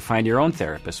motivated to find your own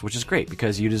therapist, which is great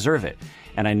because you deserve it.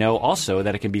 And I know also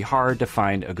that it can be hard to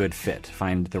find a good fit,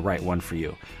 find the right one for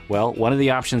you. Well, one of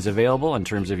the options available in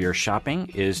terms of your shopping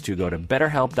is to go to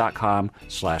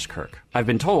betterhelp.com/Kirk. I've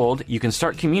been told you can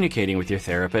start communicating with your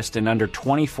therapist in under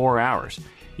 24 hours.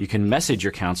 You can message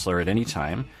your counselor at any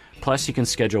time. Plus, you can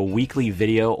schedule weekly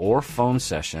video or phone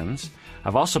sessions.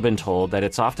 I've also been told that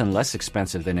it's often less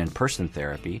expensive than in-person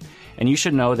therapy, and you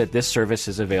should know that this service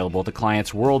is available to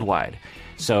clients worldwide.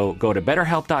 So go to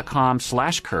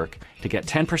betterhelp.com/Kirk to get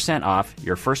 10% off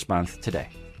your first month today.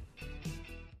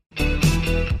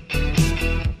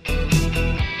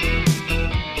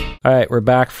 All right, we're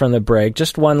back from the break.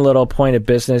 Just one little point of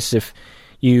business. If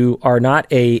you are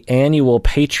not an annual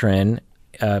patron,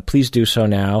 please do so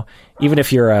now. Even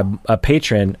if you're a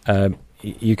patron,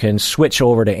 you can switch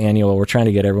over to annual. We're trying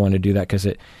to get everyone to do that because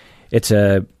it's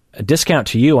a discount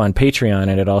to you on Patreon,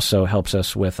 and it also helps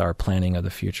us with our planning of the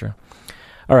future.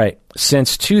 All right,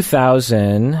 since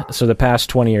 2000, so the past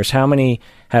 20 years, how many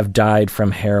have died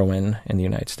from heroin in the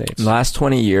United States? Last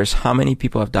 20 years, how many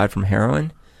people have died from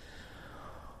heroin?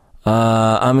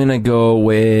 I'm going to go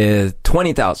with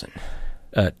 20,000.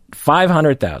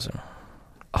 500,000.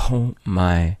 Oh,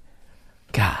 my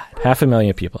God.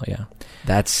 500,000 people, yeah.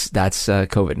 That's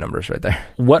COVID numbers right there.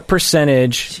 What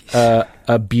percentage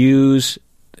abuse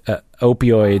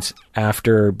opioids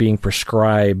after being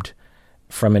prescribed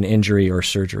from an injury or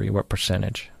surgery? What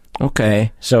percentage?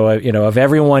 Okay. So, of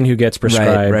everyone who gets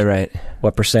prescribed, right.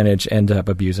 What percentage end up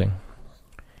abusing?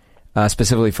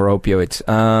 Specifically for opioids.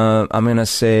 I'm going to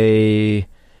say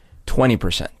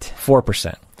 20%.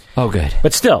 4%. Oh, good.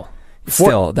 But still,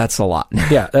 that's a lot.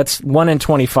 Yeah, that's 1 in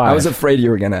 25. I was afraid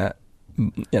you were going to,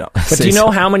 But do you know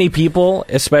how many people,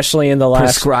 especially in the last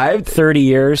prescribed 30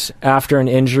 years after an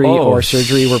injury or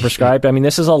surgery were prescribed? I mean,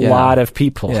 this is a lot of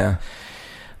people. Yeah.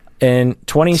 In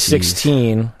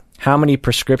 2016, how many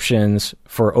prescriptions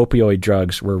for opioid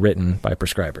drugs were written by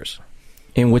prescribers?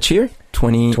 In which year?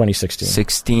 2016.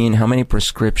 16. How many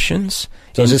prescriptions?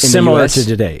 So it's similar to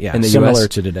today. Yeah, similar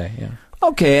to today. Yeah.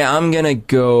 Okay, I'm going to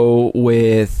go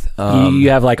with... you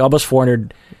have like almost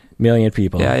 400 million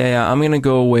people. Yeah. I'm going to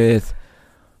go with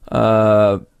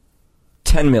 10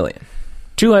 million.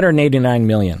 289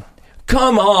 million.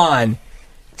 Come on.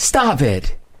 Stop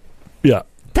it. Yeah.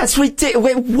 That's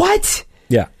ridiculous. Wait, what?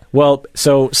 Yeah. Well,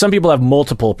 so some people have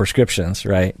multiple prescriptions,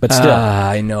 right? But still.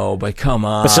 I know, but come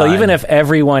on. But so even if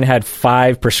everyone had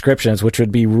 5 prescriptions, which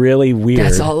would be really weird.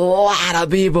 That's a lot of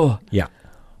people. Yeah.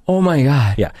 Oh my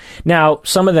God. Yeah. Now,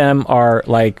 some of them are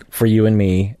like for you and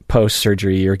me,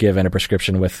 post-surgery, you're given a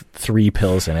prescription with 3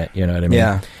 pills in it. You know what I mean?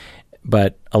 Yeah.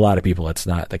 But a lot of people, it's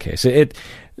not the case.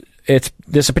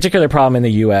 There's a particular problem in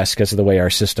the U.S. because of the way our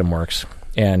system works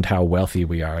and how wealthy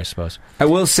we are, I suppose. I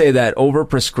will say that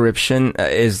overprescription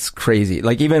is crazy.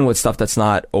 Like even with stuff that's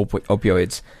not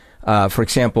opioids. For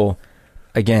example,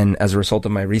 again, as a result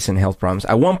of my recent health problems,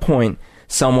 at one point,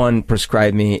 someone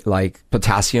prescribed me like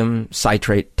potassium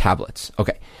citrate tablets.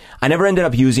 Okay. I never ended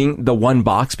up using the one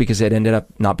box because it ended up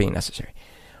not being necessary.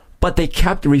 But they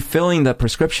kept refilling the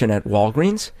prescription at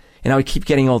Walgreens, and I would keep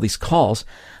getting all these calls.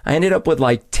 I ended up with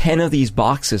like 10 of these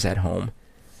boxes at home.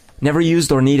 Never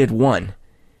used or needed one.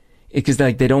 Because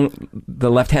like the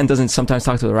left hand doesn't sometimes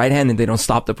talk to the right hand, and they don't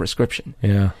stop the prescription.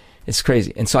 Yeah. It's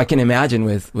crazy. And so I can imagine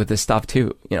with this stuff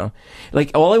too,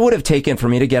 like all it would have taken for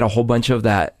me to get a whole bunch of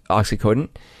that oxycodone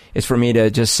is for me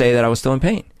to just say that I was still in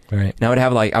pain. Right. And I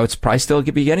would probably still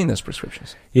be getting those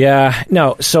prescriptions. Yeah.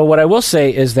 No. So what I will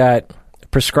say is that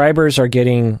prescribers are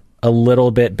getting a little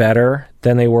bit better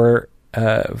than they were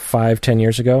 5-10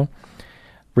 years ago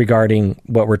regarding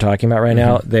what we're talking about right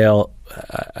now.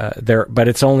 But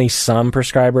it's only some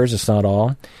prescribers, it's not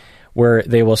all, where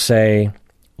they will say,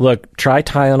 look, try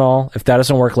Tylenol. If that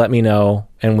doesn't work, let me know,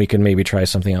 and we can maybe try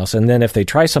something else. And then if they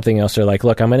try something else, they're like,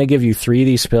 look, I'm going to give you 3 of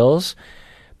these pills,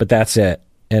 but that's it.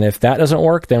 And if that doesn't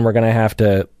work, then we're going to have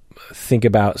to think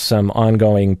about some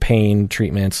ongoing pain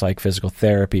treatments like physical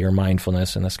therapy or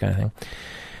mindfulness and this kind of thing.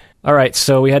 All right,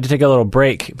 so we had to take a little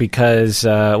break because,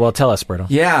 tell us, Berto.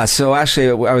 Yeah, so actually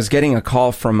I was getting a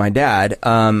call from my dad.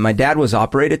 My dad was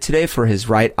operated today for his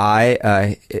right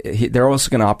eye. They're also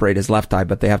going to operate his left eye,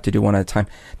 but they have to do one at a time.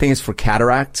 I think it's for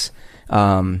cataracts.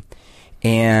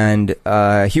 And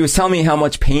he was telling me how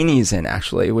much pain he's in,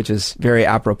 actually, which is very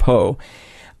apropos.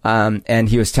 And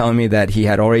he was telling me that he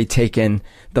had already taken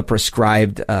the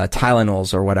prescribed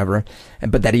Tylenols or whatever,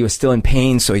 but that he was still in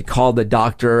pain. So he called the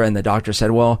doctor, and the doctor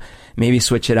said, well, maybe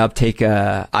switch it up, take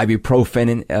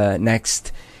ibuprofen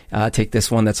next, take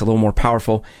this one that's a little more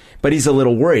powerful. But he's a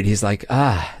little worried. He's like,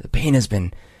 the pain has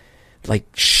been like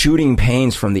shooting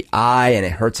pains from the eye, and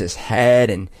it hurts his head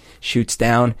and shoots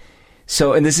down.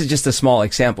 So, and this is just a small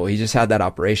example. He just had that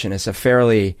operation. It's a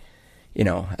fairly,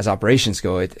 as operations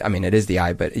go, it is the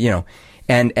eye, but,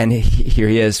 and here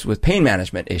he is with pain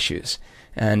management issues.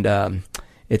 And,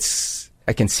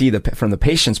 I can see from the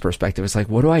patient's perspective, it's like,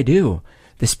 what do I do?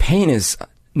 This pain is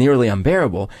nearly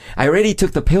unbearable. I already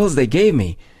took the pills they gave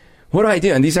me. What do I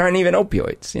do? And these aren't even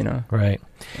opioids, Right.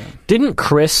 Yeah. Didn't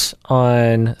Chris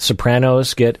on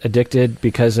Sopranos get addicted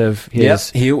because of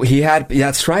his... Yep, he had...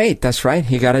 That's right.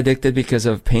 He got addicted because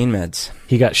of pain meds.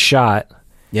 He got shot.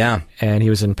 Yeah. And he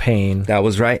was in pain. That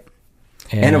was right.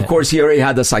 And of course, he already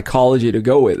had the psychology to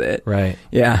go with it. Right.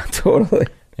 Yeah, totally.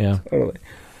 Yeah. Totally.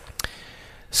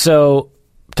 So,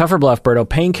 Tougher Bluff, Berto,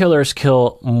 painkillers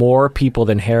kill more people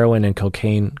than heroin and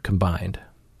cocaine combined.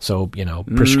 So,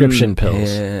 prescription pills.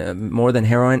 More than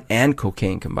heroin and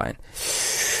cocaine combined.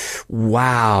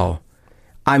 Wow.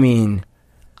 I'm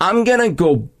going to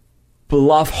go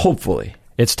bluff, hopefully.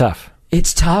 It's tough.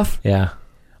 It's tough? Yeah.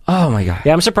 Oh, my God.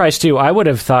 Yeah, I'm surprised, too. I would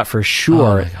have thought for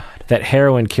sure that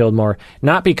heroin killed more.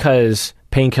 Not because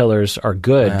painkillers are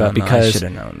good, but because... I should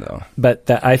have known, though. But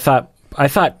I thought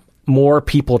more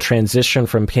people transition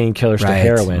from painkillers to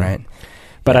heroin. Right.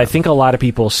 But I think a lot of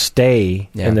people stay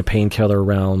in the painkiller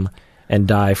realm and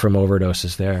die from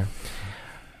overdoses there.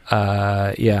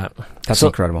 That's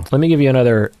incredible. Let me give you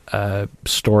another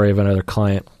story of another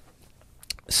client.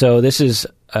 So this is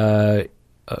a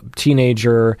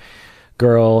teenager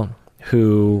girl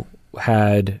who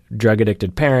had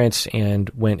drug-addicted parents and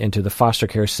went into the foster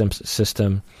care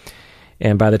system.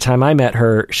 And by the time I met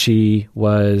her, she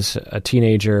was a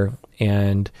teenager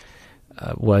and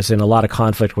was in a lot of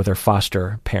conflict with her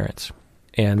foster parents.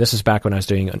 And this is back when I was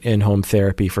doing in-home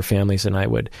therapy for families, and I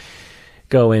would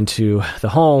go into the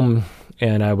home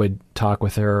and I would talk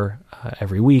with her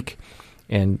every week.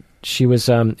 And she was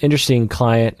an interesting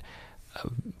client,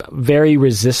 very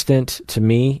resistant to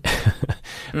me,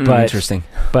 but interesting.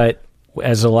 But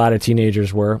as a lot of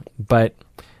teenagers were, but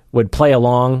would play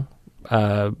along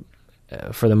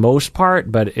for the most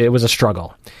part, but it was a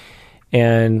struggle.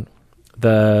 And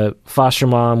the foster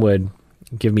mom would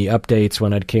give me updates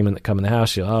when I'd come in the house.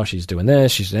 She's doing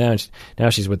this. Now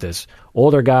she's with this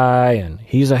older guy, and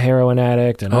he's a heroin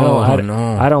addict. And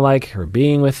I don't like her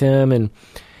being with him.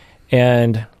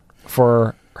 And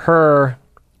for her,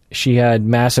 she had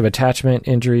massive attachment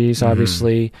injuries.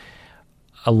 Obviously,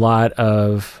 a lot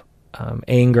of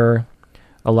anger,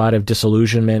 a lot of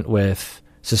disillusionment with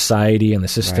society and the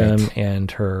system, and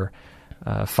her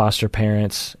foster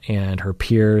parents and her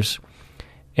peers.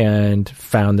 And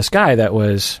found this guy that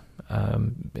was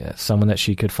someone that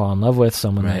she could fall in love with,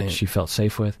 someone that she felt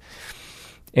safe with.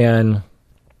 And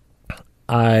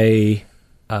I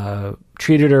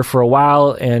treated her for a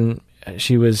while, and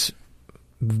she was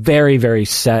very, very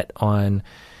set on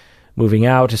moving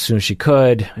out as soon as she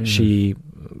could. She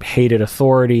hated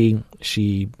authority.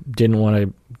 She didn't want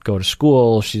to go to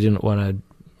school. She didn't want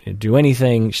to do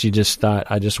anything. She just thought,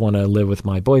 I just want to live with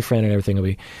my boyfriend and everything will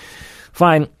be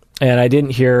fine. And I didn't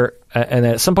hear, and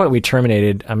at some point we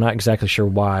terminated. I'm not exactly sure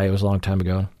why. It was a long time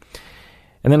ago.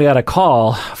 And then we got a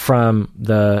call from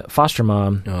the foster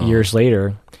mom years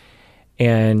later,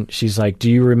 and she's like,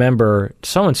 "Do you remember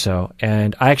so-and-so?"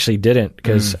 And I actually didn't,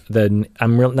 because I'm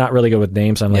not really good with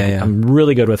names. I'm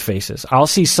really good with faces. I'll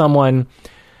see someone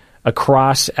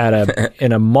across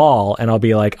in a mall, and I'll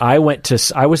be like, I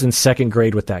was in second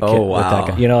grade with that kid. Oh, wow.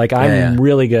 With that guy. I'm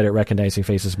really good at recognizing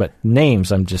faces, but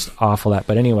names I'm just awful at.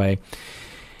 But anyway,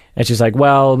 and she's like,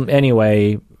 well,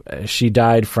 anyway, she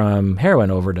died from heroin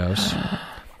overdose.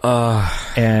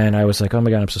 And I was like, oh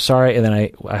my God, I'm so sorry. And then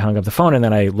I hung up the phone, and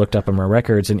then I looked up on my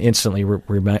records and instantly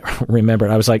remembered.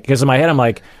 I was like, because in my head, I'm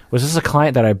like, was this a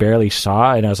client that I barely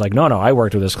saw? And I was like, no, I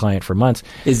worked with this client for months.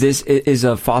 Is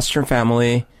a foster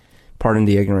family, pardon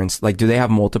the ignorance, like, do they have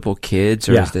multiple kids?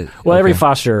 Or is it, every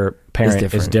foster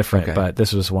parent is different, okay. But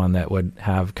this was one that would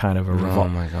have kind of a oh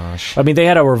my gosh. I mean, they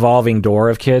had a revolving door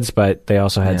of kids, but they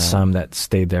also had some that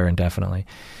stayed there indefinitely.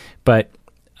 But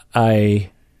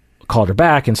I called her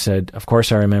back and said, of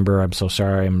course I remember, I'm so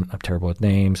sorry, I'm terrible with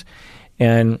names.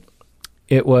 And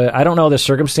it was, I don't know the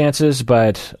circumstances,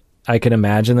 but I can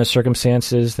imagine the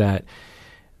circumstances, that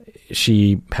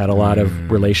she had a lot of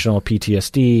relational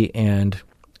PTSD and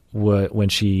when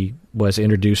she was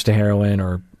introduced to heroin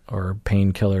or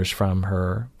painkillers from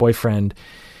her boyfriend,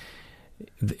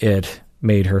 it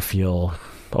made her feel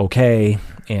okay,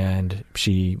 and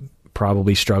she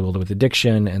probably struggled with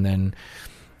addiction and then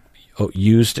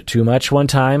used too much one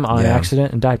time on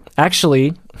accident and died.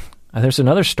 Actually, there's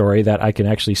another story that I can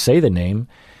actually say the name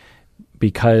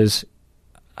because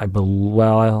I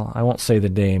won't say the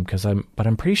name but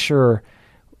I'm pretty sure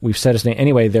we've said his name.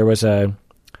 Anyway, there was an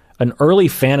early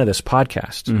fan of this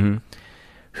podcast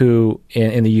who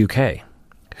in the UK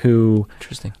who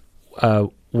interesting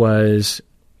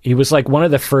he was like one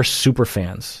of the first super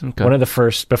fans, one of the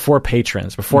first before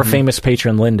patrons, before famous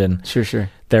patron Lyndon. Sure.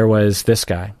 There was this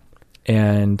guy,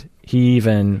 and he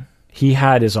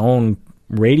had his own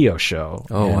radio show.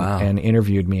 And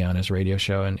interviewed me on his radio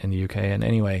show in the UK. And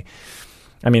anyway,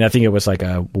 I mean, I think it was like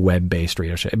a web-based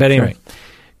radio show. But anyway,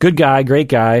 good guy, great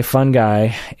guy, fun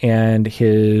guy, and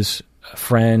his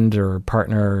friend or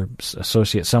partner,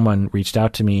 associate, someone reached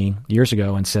out to me years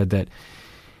ago and said that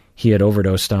he had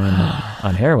overdosed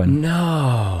on heroin.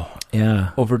 No. Yeah.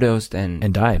 Overdosed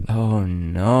and died. Oh,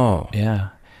 no. Yeah.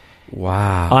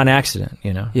 Wow. On accident,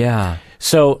 Yeah.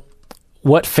 So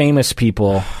what famous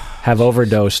people have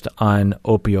overdosed on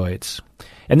opioids?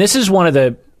 And this is one of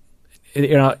the,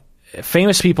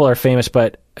 famous people are famous,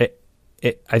 but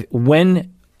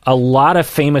when a lot of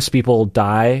famous people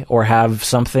die or have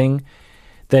something,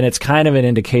 then it's kind of an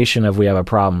indication of we have a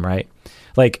problem, right?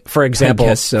 Like, for example,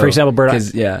 Bert,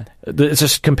 let's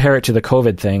just compare it to the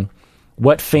COVID thing.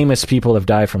 What famous people have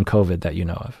died from COVID that you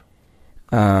know of?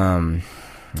 I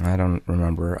don't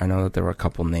remember. I know that there were a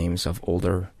couple names of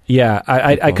older. Yeah,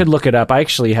 I could look it up. I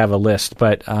actually have a list,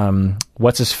 but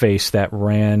what's his face that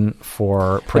ran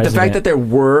for president? But the fact that there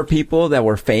were people that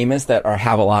were famous that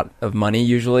have a lot of money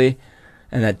usually,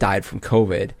 and that died from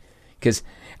COVID, because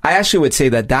I actually would say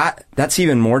that's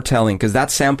even more telling, because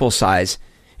that sample size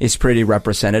is pretty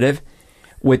representative.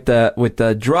 With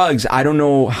the drugs, I don't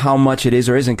know how much it is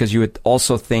or isn't, because you would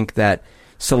also think that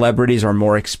celebrities are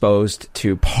more exposed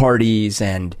to parties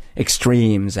and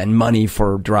extremes and money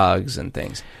for drugs and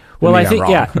things. Well, I think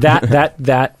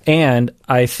that, and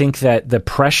I think that the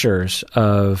pressures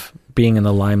of being in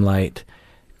the limelight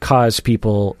cause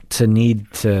people to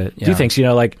need to do things.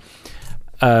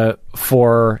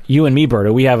 For you and me,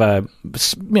 Berta, we have a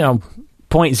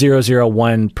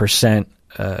 0.001%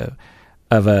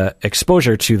 of a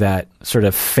exposure to that sort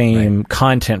of fame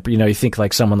content. You think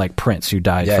like someone like Prince who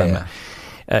died from it.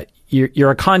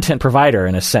 You're a content provider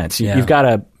in a sense. You have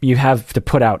to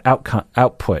put out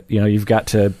output. You've got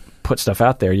to put stuff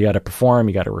out there. You got to perform.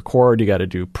 You got to record. You got to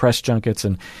do press junkets,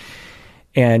 and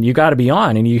you got to be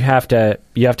on. And you have to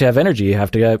have energy. You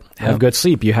have to have good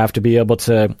sleep. You have to be able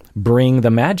to bring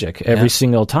the magic every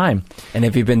single time. And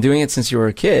if you've been doing it since you were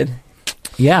a kid,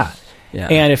 yeah.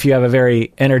 And if you have a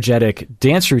very energetic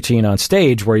dance routine on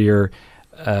stage where you're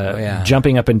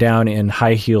jumping up and down in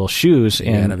high heel shoes,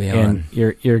 and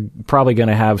you're probably going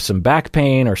to have some back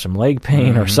pain or some leg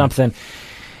pain or something.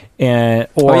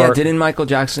 Didn't Michael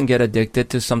Jackson get addicted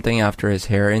to something after his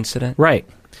hair incident? Right.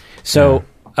 So,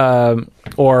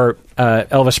 or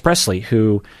Elvis Presley,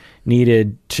 who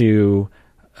needed to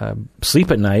sleep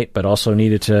at night, but also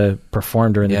needed to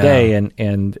perform during the day,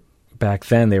 and back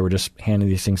then they were just handing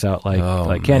these things out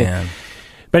like candy. Man.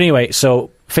 But anyway,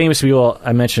 so famous people,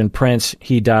 I mentioned Prince.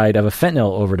 He died of a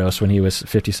fentanyl overdose when he was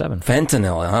 57.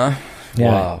 Fentanyl, huh?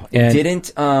 Yeah. Wow. And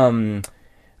didn't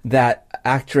that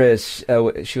actress?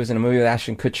 She was in a movie with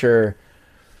Ashton Kutcher.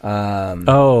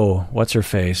 What's her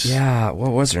face? Yeah, what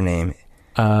was her name?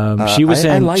 She was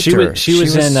in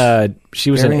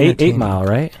 8 Mile,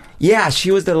 right? Yeah, she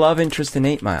was the love interest in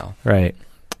 8 Mile. Right.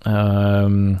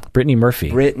 Brittany Murphy.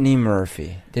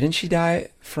 Didn't she die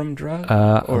from drugs?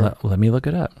 Let me look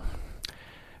it up.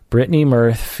 Brittany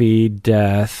Murphy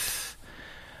death.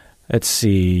 Let's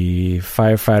see.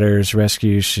 Firefighters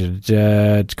rescue. She's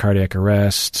dead. Cardiac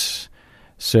arrest.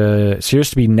 So it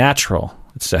appears to be natural.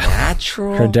 It's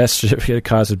natural. Her death certificate,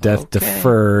 cause of death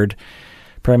deferred.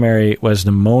 Primary was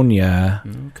pneumonia,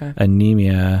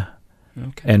 anemia,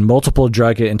 and multiple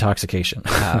drug intoxication.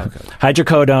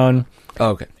 Hydrocodone.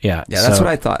 Okay. Yeah. Yeah, that's what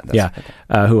I thought.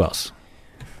 Who else?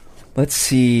 Let's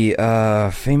see.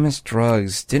 Famous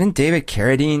drugs. Didn't David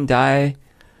Carradine die?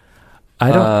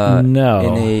 I don't know.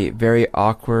 In a very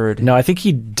awkward... No, I think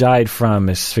he died from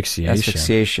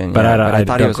asphyxiation. But I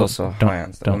thought he was also high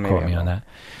on stuff. Don't quote me on that.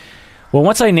 Well,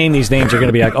 once I name these names, you're going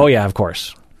to be like, oh yeah, of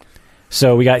course.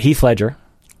 So we got Heath Ledger.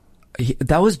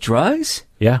 That was drugs?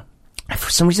 Yeah. For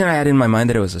some reason, I had in my mind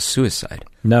that it was a suicide.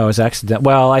 No, it was accidental.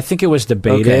 Well, I think it was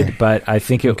debated, but I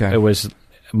think it was...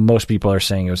 Most people are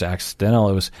saying it was accidental.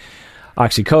 It was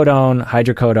oxycodone,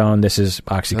 hydrocodone. This is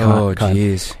Oxycontin. Oh,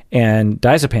 jeez. And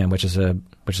diazepam, which is a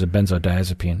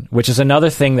benzodiazepine, which is another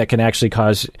thing that can actually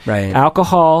cause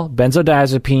alcohol,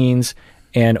 benzodiazepines,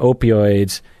 and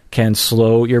opioids can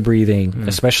slow your breathing,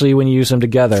 especially when you use them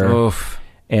together,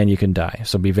 and you can die.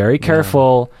 So be very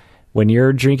careful when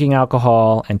you're drinking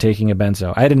alcohol and taking a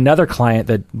benzo. I had another client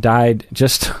that died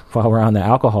just while we're on the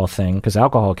alcohol thing, because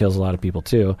alcohol kills a lot of people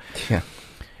too. Yeah.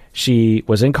 She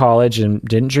was in college and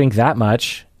didn't drink that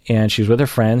much, and she was with her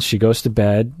friends. She goes to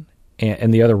bed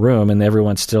in the other room, and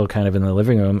everyone's still kind of in the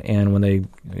living room, and when they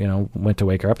went to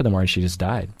wake her up in the morning, she just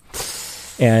died.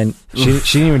 And she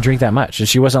didn't even drink that much, and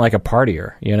she wasn't like a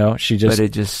partier, she just... But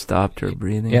it just stopped her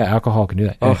breathing? Yeah, alcohol can do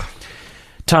that. Anyway.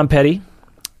 Tom Petty.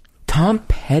 Tom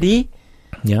Petty?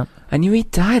 Yeah. I knew he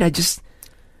died.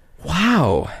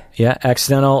 Wow. Yeah,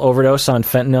 accidental overdose on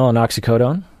fentanyl and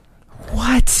oxycodone.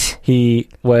 What? He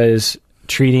was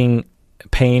treating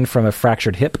pain from a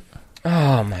fractured hip.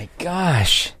 Oh, my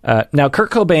gosh. Now,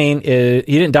 Kurt Cobain, he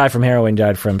didn't die from heroin, he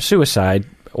died from suicide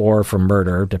or from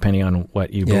murder, depending on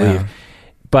what you believe.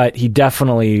 But he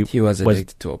definitely... He was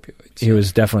addicted to opioids. He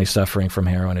was definitely suffering from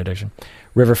heroin addiction.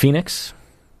 River Phoenix.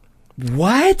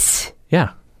 What?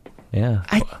 Yeah. Yeah.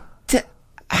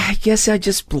 I guess I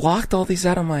just blocked all these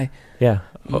out of my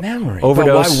memory.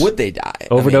 Overdose. But why would they die?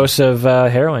 Overdose of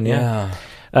heroin,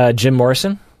 Jim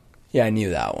Morrison. Yeah, I knew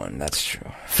that one. That's true.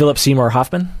 Philip Seymour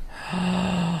Hoffman.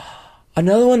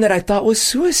 Another one that I thought was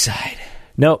suicide.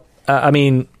 No,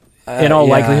 in all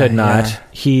likelihood not.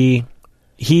 Yeah.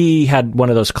 He had one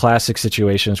of those classic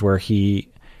situations where he,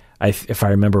 if I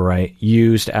remember right,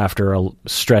 used after a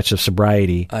stretch of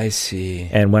sobriety. I see.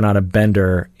 And went on a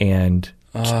bender and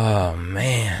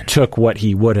took what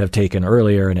he would have taken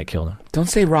earlier, and it killed him. Don't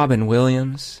say Robin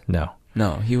Williams. No,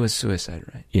 he was suicide,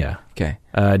 right? Yeah. Okay.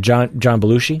 John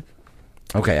Belushi.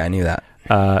 Okay, I knew that.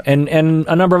 And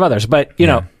a number of others, but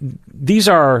these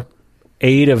are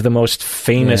 8 of the most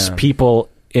famous people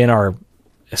in our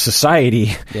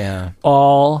society. Yeah.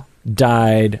 All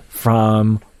died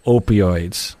from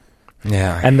opioids.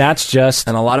 Yeah. And that's just...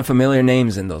 And a lot of familiar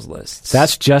names in those lists.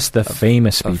 That's just the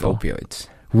famous people. Of opioids.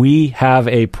 We have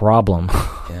a problem.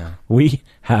 Yeah. We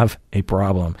have a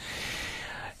problem.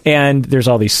 And there's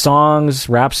all these songs,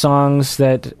 rap songs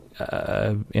that,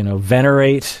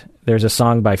 venerate. There's a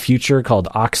song by Future called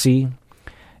Oxy.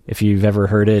 If you've ever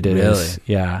heard it, it is.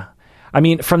 Yeah.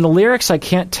 From the lyrics, I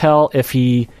can't tell if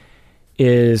he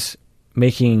is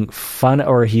making fun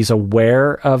or he's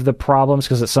aware of the problems,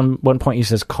 because at one point he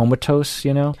says comatose,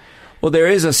 Well, there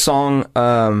is a song,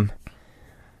 and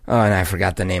I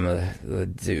forgot the name of the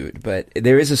dude, but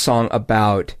there is a song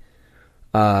about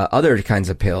other kinds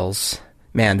of pills.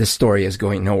 Man, this story is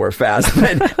going nowhere fast,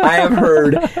 but I have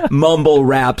heard mumble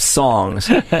rap songs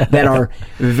that are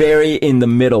very in the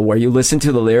middle, where you listen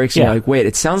to the lyrics and you're like, wait,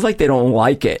 it sounds like they don't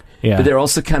like it, but they're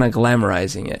also kind of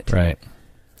glamorizing it. Right.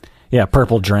 Yeah,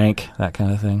 Purple Drank, that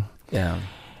kind of thing. Yeah.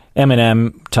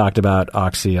 Eminem talked about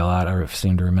Oxy a lot, I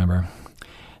seem to remember.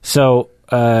 So,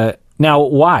 now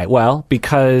why? Well,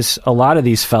 because a lot of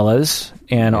these fellas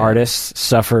and artists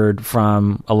suffered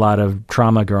from a lot of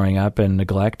trauma growing up and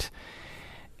neglect,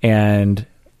 and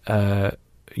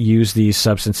use these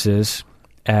substances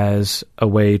as a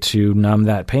way to numb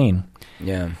that pain.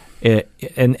 Yeah.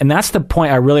 And that's the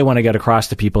point I really want to get across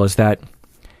to people, is that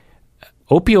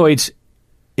opioids,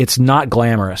 it's not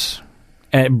glamorous.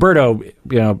 And Berto,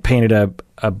 painted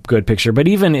a good picture. But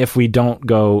even if we don't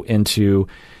go into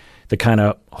the kind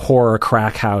of horror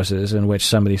crack houses in which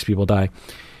some of these people die,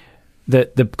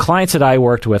 the clients that I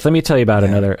worked with, let me tell you about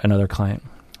another client.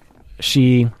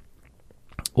 She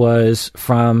was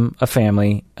from a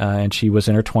family, and she was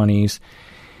in her 20s,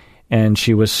 and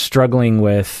she was struggling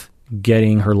with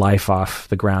getting her life off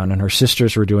the ground. And her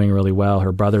sisters were doing really well.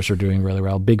 Her brothers were doing really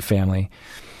well. Big family.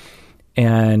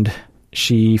 And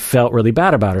she felt really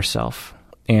bad about herself.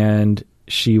 And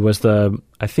she was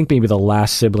I think maybe the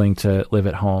last sibling to live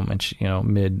at home, and she,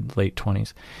 late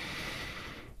 20s.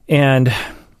 And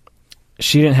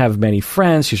she didn't have many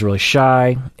friends. She's really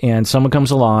shy. And someone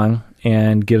comes along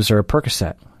and gives her a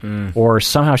Percocet, or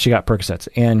somehow she got Percocets.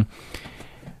 And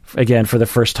again, for the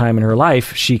first time in her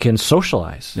life, she can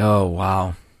socialize. Oh,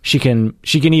 wow. She can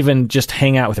even just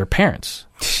hang out with her parents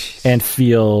and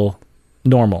feel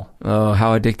normal. Oh,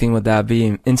 how addicting would that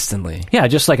be instantly? Yeah,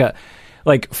 just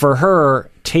like for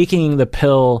her, taking the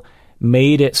pill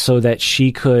made it so that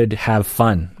she could have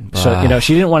fun. So,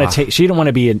 she didn't want to she didn't want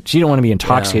to be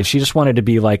intoxicated. Yeah. She just wanted to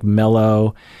be like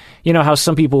mellow. You know how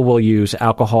some people will use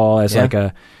alcohol as like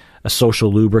a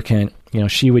social lubricant.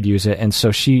 She would use it. And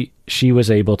so she was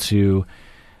able to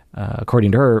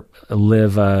according to her,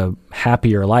 live a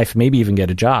happier life, maybe even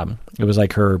get a job. It was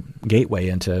like her gateway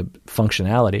into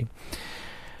functionality.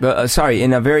 Sorry,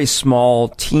 in a very small,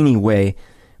 teeny way,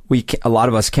 a lot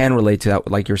of us can relate to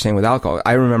that, like you were saying with alcohol.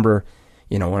 I remember,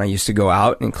 when I used to go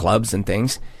out in clubs and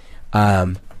things,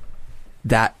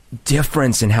 that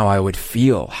difference in how I would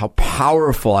feel, how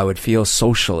powerful I would feel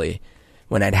socially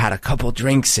when I'd had a couple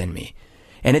drinks in me.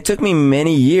 And it took me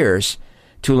many years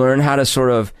to learn how to sort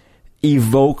of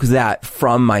evoke that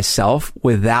from myself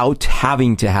without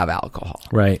having to have alcohol.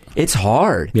 Right. It's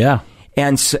hard. Yeah.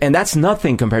 And that's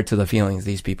nothing compared to the feelings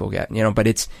these people get, but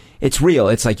it's real.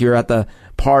 It's like you're at the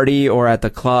party or at the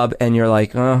club and you're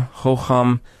like, ho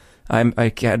hum, I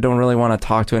don't really want to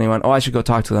talk to anyone. Oh, I should go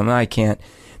talk to them. No, I can't.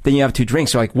 Then you have 2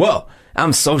 drinks. You're like, whoa,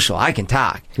 I'm social. I can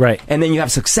talk. Right. And then you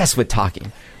have success with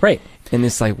talking. Right. And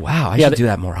it's like, wow, I should do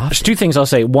that more often. There's 2 things I'll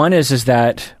say. One is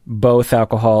that both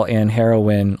alcohol and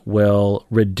heroin will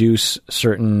reduce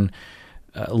certain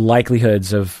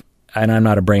likelihoods of, and I'm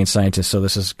not a brain scientist, so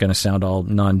this is going to sound all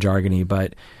non-jargony,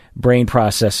 but brain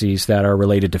processes that are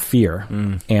related to fear.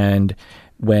 And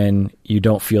when you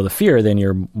don't feel the fear, then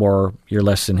you're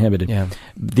less inhibited. Yeah.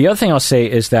 The other thing I'll say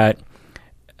is that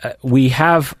we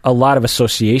have a lot of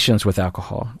associations with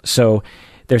alcohol. So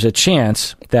there's a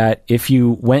chance that if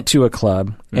you went to a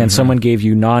club and someone gave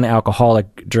you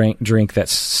non-alcoholic drink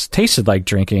that tasted like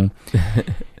drinking,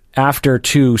 after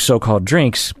 2 so-called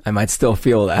drinks, I might still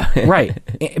feel that. Right.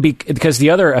 Because the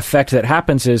other effect that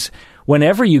happens is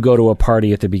whenever you go to a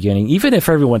party at the beginning, even if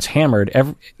everyone's hammered,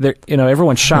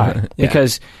 everyone's shy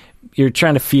because you're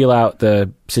trying to feel out the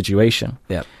situation.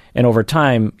 Yeah. And over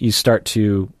time, you start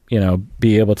to,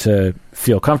 be able to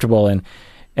feel comfortable.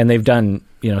 And they've done,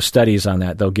 studies on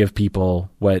that. They'll give people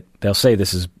they'll say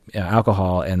this is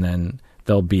alcohol, and then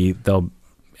they'll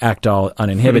act all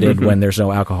uninhibited when there's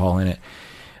no alcohol in it.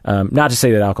 Not to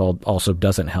say that alcohol also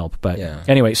doesn't help, but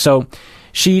anyway, so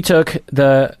she took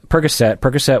the Percocet.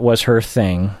 Percocet was her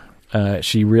thing.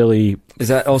 She really... Is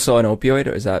that also an opioid,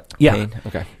 or is that pain?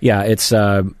 Okay. Yeah, it's...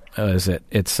 is it?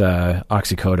 It's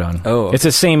oxycodone. Oh. Okay. It's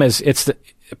the same as... It's the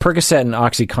Percocet and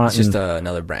OxyContin. It's just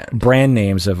another brand. Brand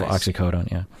names of oxycodone,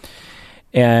 yeah.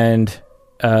 And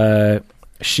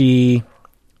she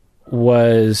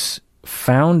was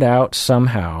found out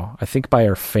somehow, I think by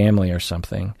her family or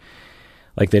something.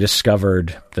 Like they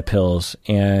discovered the pills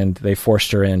and they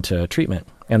forced her into treatment.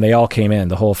 And they all came in.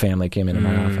 The whole family came into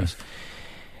my office.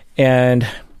 And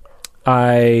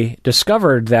I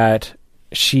discovered that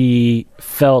she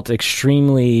felt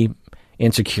extremely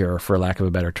insecure, for lack of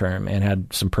a better term, and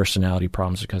had some personality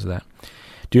problems because of that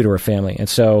due to her family. And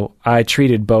so I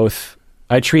treated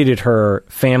her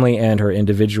family and her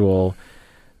individual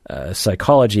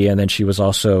psychology. And then she was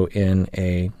also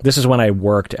this is when I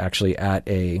worked actually at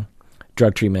a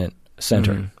drug treatment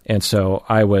center. And so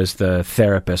I was the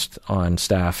therapist on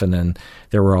staff, and then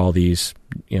there were all these,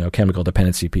 chemical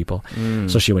dependency people.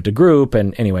 So she went to group,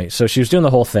 and anyway, so she was doing the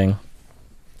whole thing.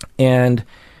 And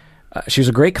she was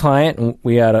a great client, and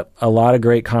we had a lot of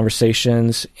great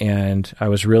conversations, and I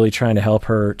was really trying to help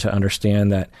her to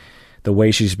understand that the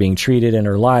way she's being treated in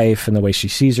her life and the way she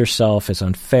sees herself is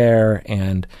unfair,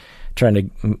 and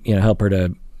trying to, help her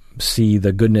to see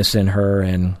the goodness in her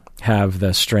and have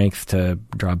the strength to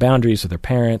draw boundaries with her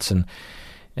parents and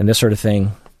this sort of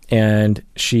thing. And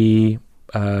she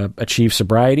achieved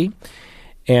sobriety.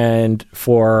 And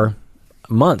for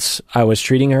months, I was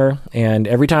treating her. And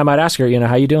every time I'd ask her,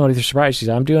 how you doing with your sobriety? She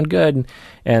said, I'm doing good.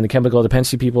 And the chemical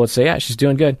dependency people would say, yeah, she's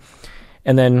doing good.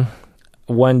 And then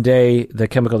one day, the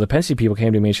chemical dependency people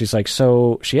came to me, and she's like,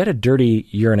 so she had a dirty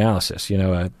urinalysis,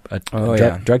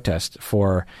 a drug test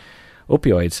for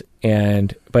opioids,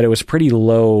 but it was pretty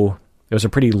low. It was a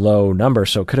pretty low number,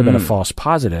 so it could have been a false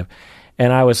positive.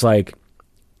 And I was like,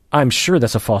 I'm sure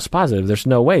that's a false positive. There's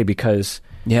no way, because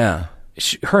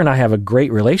her and I have a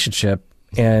great relationship,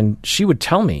 and she would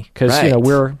tell me because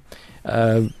we're,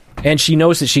 and she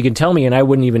knows that she can tell me, and I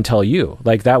wouldn't even tell you.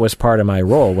 Like that was part of my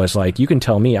role, was like, you can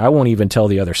tell me. I won't even tell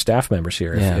the other staff members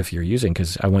here if you're using,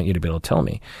 because I want you to be able to tell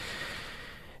me.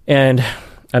 And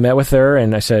I met with her,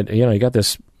 and I said, you got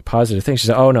this positive thing. She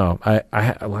said, oh no,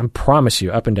 I promise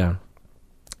you, up and down.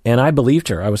 And I believed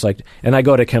her. I was like, and I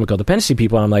go to chemical dependency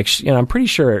people, and I'm like, I'm pretty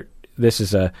sure this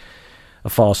is a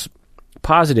false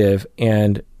positive.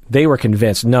 And they were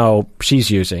convinced, no, she's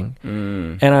using.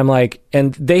 And I'm like,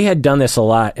 and they had done this a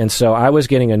lot. And so I was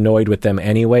getting annoyed with them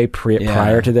anyway,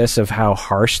 prior to this, of how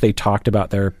harsh they talked about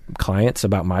their clients,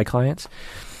 about my clients.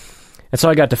 And so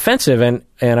I got defensive, and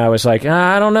I was like,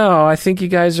 I don't know. I think you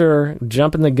guys are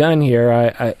jumping the gun here.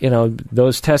 I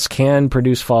those tests can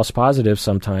produce false positives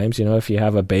sometimes. If you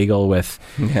have a bagel with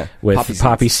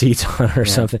poppy seeds on it or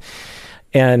something.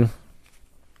 And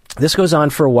this goes on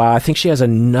for a while. I think she has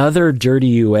another dirty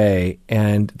UA,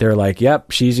 and they're like,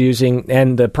 "Yep, she's using."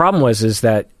 And the problem is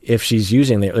that if she's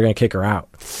using, they're going to kick her out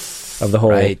of the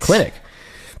whole clinic,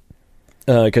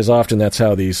 because often that's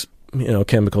how these.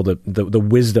 Chemical the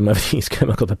wisdom of these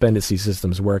chemical dependency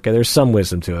systems work. And there's some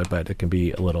wisdom to it, but it can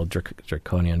be a little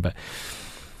draconian.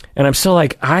 And I'm still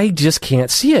like, I just can't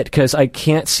see it because I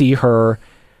can't see her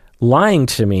lying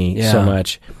to me so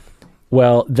much.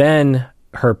 Well, then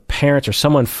her parents or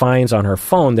someone finds on her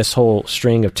phone this whole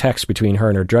string of texts between her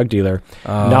and her drug dealer.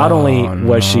 Not only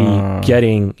was she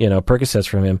getting Percocets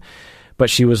from him, but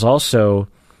she was also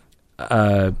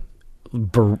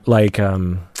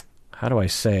how do I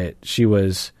say it? She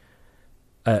was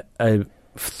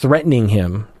threatening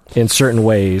him in certain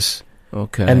ways.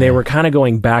 Okay. And they were kind of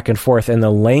going back and forth, and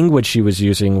the language she was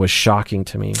using was shocking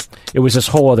to me. It was this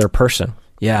whole other person.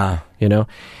 Yeah.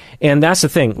 And that's the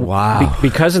thing. Wow.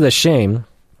 Because of the shame,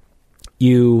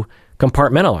 you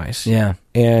compartmentalize. Yeah.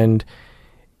 And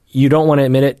you don't want to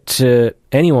admit it to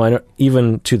anyone,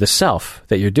 even to the self,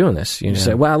 that you're doing this. You just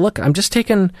say, well, look, I'm just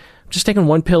taking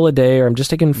one pill a day, or I'm just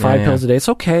taking 5 pills a day. It's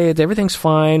okay. Everything's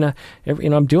fine.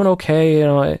 I'm doing okay.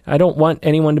 I don't want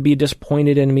anyone to be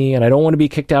disappointed in me, and I don't want to be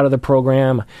kicked out of the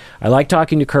program. I like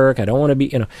talking to Kirk. I don't want to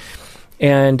be,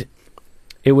 And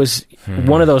it was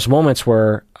one of those moments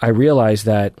where I realized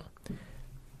that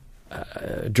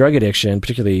drug addiction,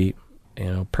 particularly,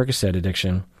 Percocet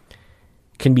addiction,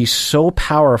 can be so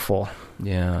powerful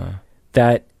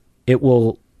that it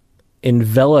will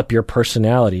envelop your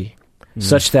personality.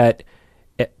 Such that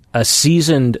a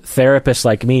seasoned therapist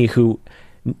like me, who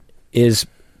is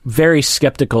very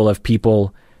skeptical of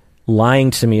people lying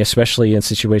to me, especially in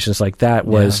situations like that,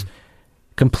 was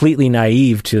completely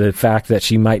naive to the fact that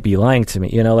she might be lying to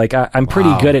me. I'm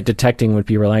pretty good at detecting when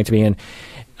people are lying to me. And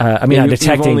not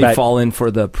detecting, you've only fallen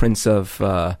for the Prince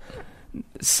of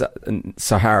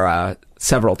Sahara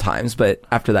several times, but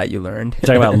after that you learned.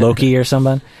 You're talking about Loki or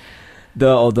something?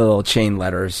 The little chain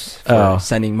letters for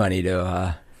sending money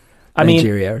to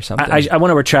Nigeria or something. I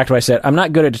want to retract what I said. I'm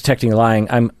not good at detecting lying.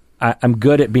 I'm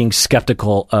good at being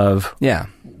skeptical of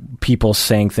people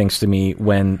saying things to me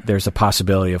when there's a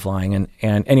possibility of lying.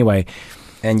 And anyway,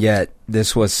 and yet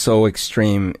this was so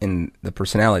extreme in the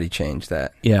personality change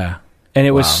that and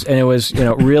it was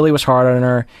really was hard on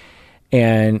her,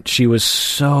 and she was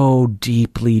so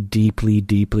deeply, deeply,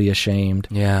 deeply ashamed.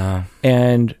 Yeah,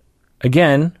 and.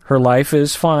 Again, her life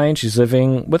is fine. She's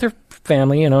living with her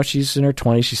family. She's in her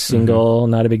 20s. She's single,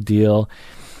 not a big deal.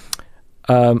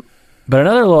 But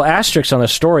another little asterisk on the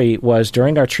story was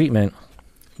during our treatment,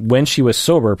 when she was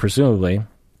sober, presumably,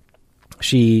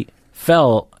 she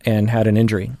fell and had an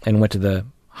injury and went to the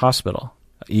hospital,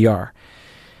 ER.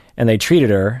 And they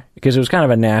treated her because it was kind of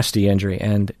a nasty injury.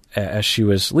 And as she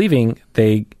was leaving,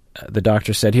 the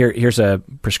doctor said, here's a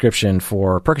prescription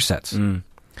for Percocets.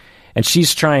 And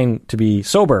she's trying to be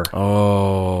sober.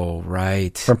 Oh,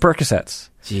 right. From Percocets.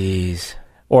 Jeez.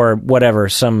 Or whatever,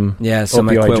 some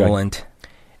opioid equivalent. Drug.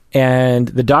 And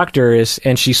the doctor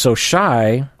and she's so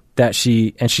shy and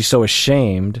she's so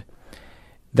ashamed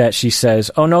that she says,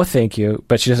 "Oh, no, thank you."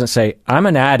 But she doesn't say, "I'm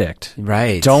an addict."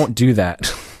 Right. Don't do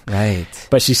that. Right.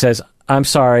 But she says, "I'm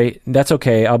sorry. That's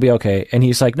okay. I'll be okay." And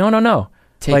he's like, No.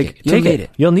 Take it. You'll need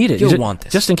it. You'll need it. You'll want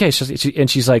this. Just in case. And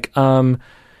she's like,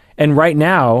 And right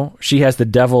now, she has the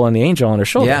devil and the angel on her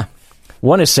shoulder. Yeah.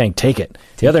 One is saying, take it.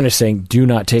 The other is saying, do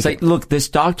not take it. It's like, look, this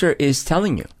doctor is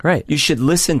telling you. Right. You should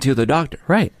listen to the doctor.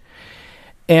 Right.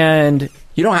 And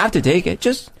you don't have to take it.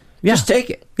 Just take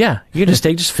it. Yeah. You can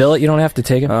just fill it. You don't have to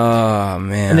take it. Oh,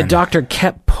 man. And the doctor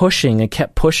kept pushing.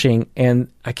 And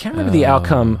I can't remember the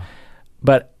outcome,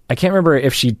 but I can't remember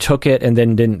if she took it and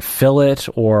then didn't fill it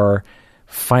or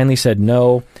finally said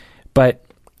no. But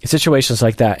situations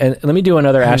like that. And let me do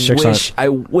another asterisk on it. I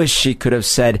wish she could have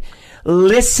said,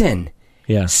 listen,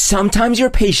 sometimes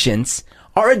your patients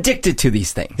are addicted to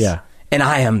these things. Yeah. And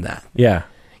I am that. Yeah.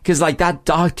 Because that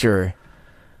doctor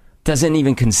doesn't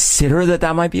even consider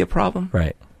that might be a problem.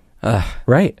 Right.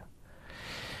 Right.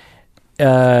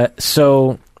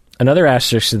 So another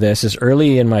asterisk to this is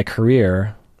early in my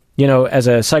career, as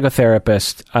a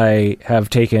psychotherapist, I have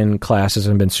taken classes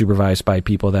and been supervised by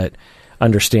people that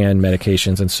understand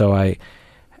medications. And so I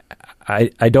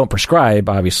don't prescribe,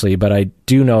 obviously, but I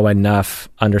do know enough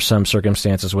under some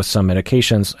circumstances with some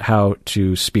medications how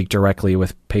to speak directly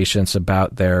with patients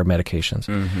about their medications.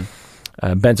 Mm-hmm.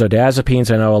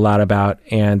 Benzodiazepines I know a lot about,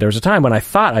 and there was a time when I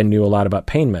thought I knew a lot about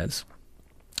pain meds.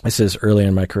 This is early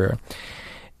in my career.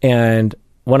 And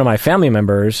one of my family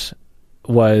members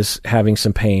was having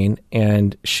some pain,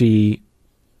 and she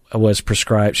was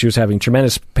having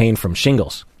tremendous pain from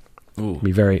shingles. Ooh.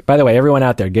 By the way, everyone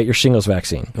out there, get your shingles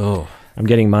vaccine. Oh. I'm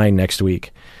getting mine next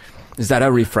week. Is that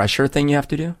a refresher thing you have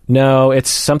to do? No, it's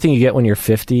something you get when you're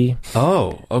 50.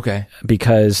 Oh, okay.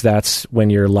 Because that's when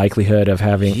your likelihood of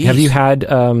having... Jeez. Have you had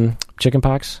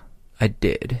chickenpox? I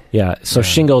did. Yeah. So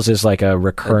shingles is like a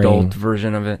recurring... adult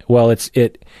version of it? Well, it's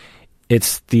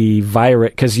the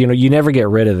virus... Because, you never get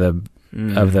rid of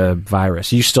the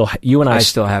virus. You and I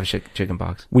still have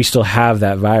chickenpox. We still have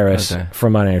that virus, Okay.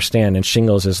 from what I understand, and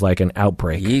shingles is like an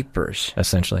outbreak, Yeepers.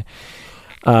 essentially.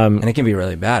 And it can be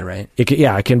really bad, right?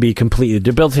 It can be completely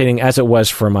debilitating, as it was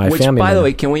for my family. By the member.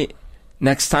 way, can we,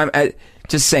 next time,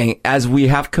 just saying, as we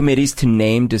have committees to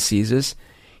name diseases,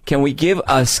 can we give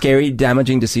a scary,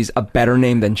 damaging disease a better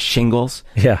name than shingles?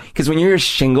 Yeah. Because when you hear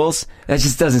shingles, that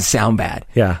just doesn't sound bad.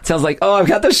 Yeah. It sounds like, oh, I've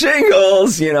got the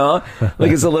shingles,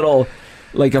 like it's a little,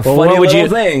 like a funny little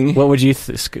thing. What would you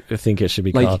think it should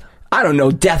be called? I don't know,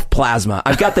 death plasma.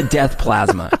 I've got the death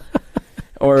plasma.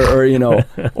 Or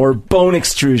bone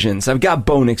extrusions. I've got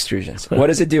bone extrusions. What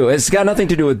does it do? It's got nothing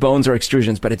to do with bones or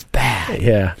extrusions, but it's bad.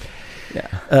 Yeah.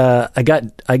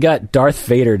 I got Darth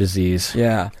Vader disease.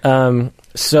 Yeah.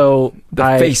 So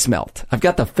face melt. I've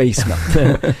got the face melt.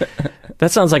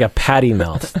 That sounds like a patty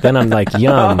melt. Then I'm like,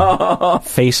 yum,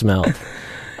 face melt.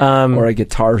 Or a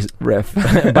guitar riff.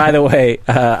 By the way,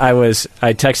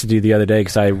 I texted you the other day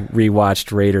because I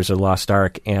rewatched Raiders of the Lost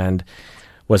Ark and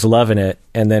was loving it,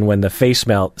 and then when the face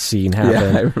melt scene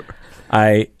happened,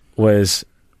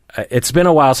 it's been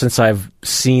a while since I've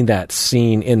seen that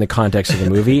scene in the context of the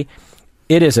movie.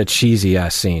 It is a cheesy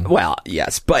ass scene. Well,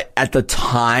 yes, but at the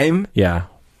time, yeah.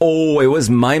 Oh, it was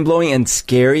mind-blowing and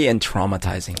scary and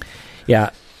traumatizing.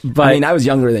 Yeah. But I mean, I was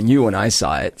younger than you when I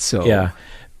saw it, so yeah.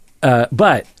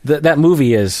 But that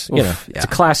movie is, it's a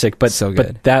classic, but so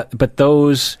good. But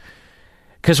those,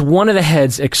 because one of the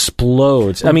heads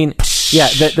explodes. I mean, yeah,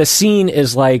 the scene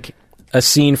is like a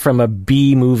scene from a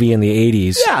B movie in the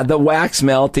 80s. Yeah, the wax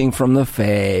melting from the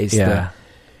face. Yeah.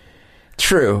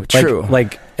 True.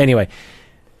 Like anyway.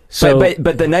 So,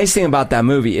 but the nice thing about that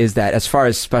movie is that as far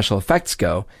as special effects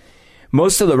go,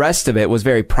 most of the rest of it was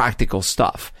very practical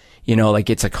stuff. Like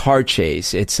it's a car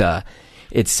chase. It's a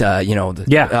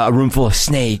room full of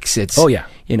snakes. It's yeah,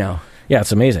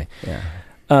 it's amazing.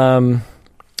 Yeah.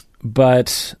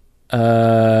 But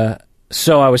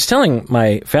so I was telling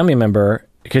my family member,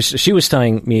 because she was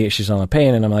telling me she's on the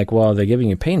pain, and I'm like, well, they're giving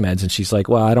you pain meds, and she's like,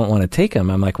 well, I don't want to take them.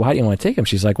 I'm like, well, how do you want to take them?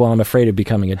 She's like, well, I'm afraid of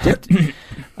becoming addicted.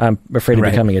 I'm afraid of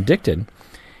becoming addicted.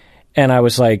 And I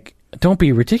was like, don't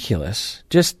be ridiculous.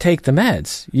 Just take the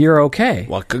meds. You're okay.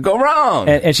 What could go wrong?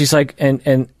 And she's like,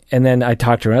 and then I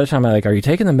talked to her another time. I'm like, are you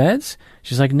taking the meds?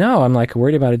 She's like, no. I'm like,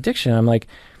 worried about addiction. I'm like,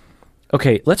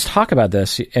 okay, let's talk about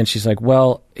this. And she's like,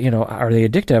 well, are they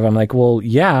addictive? I'm like, well,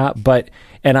 yeah,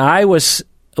 and I was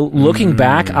looking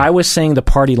back, I was saying the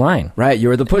party line. Right, you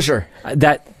were the pusher.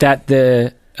 That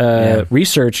the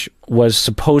research was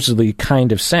supposedly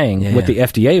kind of saying, what the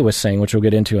FDA was saying, which we'll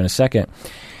get into in a second,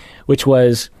 which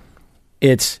was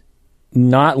it's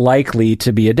not likely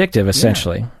to be addictive,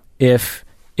 essentially, if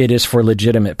it is for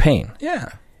legitimate pain. Yeah.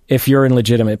 If you're in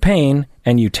legitimate pain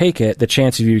and you take it, the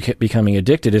chance of you becoming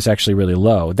addicted is actually really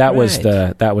low. That was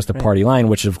the party line,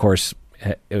 which of course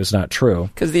it was not true.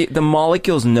 Because the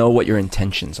molecules know what your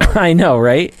intentions are. I know,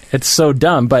 right? It's so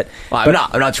dumb, but I'm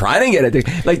not trying to get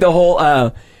addicted. Like the whole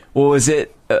what was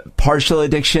it? Partial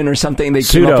addiction or something? They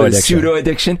came up with pseudo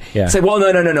addiction. Yeah. It's like, well,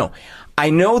 no. I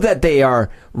know that they are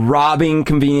robbing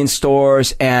convenience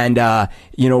stores and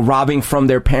robbing from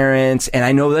their parents, and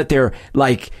I know that they're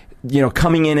like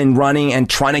coming in and running and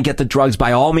trying to get the drugs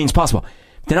by all means possible.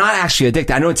 They're not actually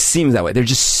addicted. I know it seems that way. They're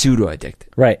just pseudo addicted.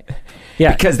 Right.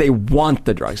 Yeah. Because they want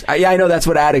the drugs. I know that's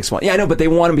what addicts want. Yeah, I know, but they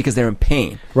want them because they're in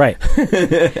pain. Right.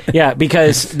 Yeah,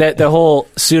 because the whole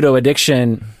pseudo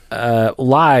addiction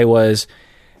lie was,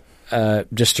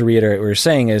 just to reiterate what we were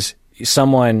saying, is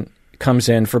someone comes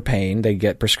in for pain, they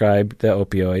get prescribed the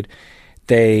opioid,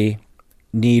 they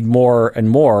need more and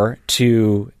more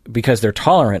because they're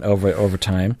tolerant over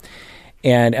time,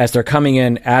 and as they're coming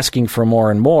in asking for more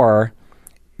and more,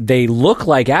 they look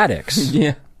like addicts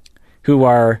who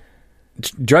are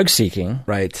drug seeking,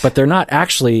 right? But they're not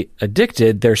actually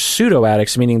addicted. They're pseudo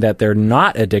addicts, meaning that they're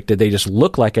not addicted. They just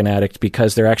look like an addict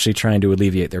because they're actually trying to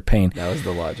alleviate their pain. That was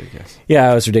the logic, yes.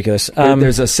 Yeah, it was ridiculous.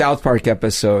 There's a South Park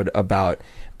episode about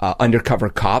undercover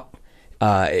cop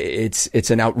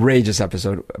It's an outrageous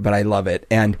episode, but I love it.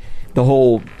 And the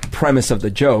whole premise of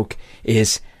the joke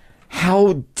is,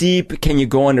 how deep can you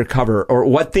go undercover, or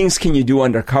what things can you do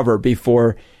undercover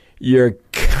before you're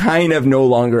kind of no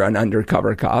longer an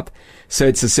undercover cop? So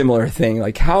it's a similar thing.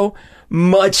 Like, how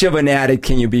much of an addict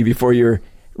can you be before you're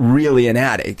really an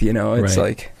addict? You know, it's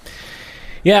like...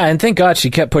 Yeah, and thank God she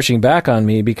kept pushing back on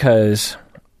me, because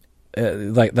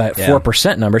like that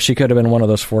 4% number, she could have been one of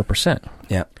those 4%.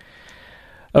 Yeah.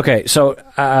 Okay, so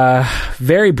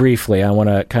very briefly, I want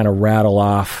to kind of rattle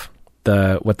off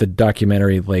what the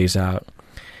documentary lays out.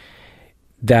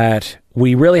 That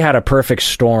we really had a perfect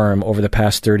storm over the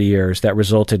past 30 years that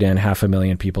resulted in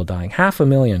 500,000 people dying.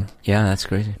 500,000. Yeah, that's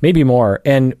crazy. Maybe more.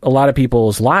 And a lot of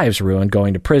people's lives ruined,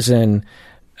 going to prison,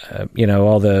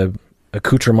 all the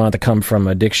accoutrement that come from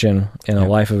addiction and a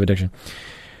life of addiction.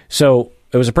 So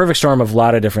it was a perfect storm of a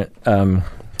lot of different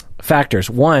factors.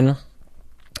 One,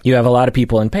 you have a lot of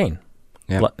people in pain.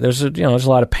 Yeah. There's a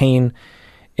lot of pain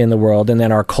in the world, and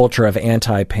then our culture of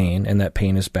anti-pain, and that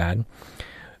pain is bad.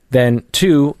 Then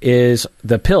two is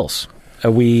the pills.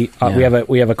 We have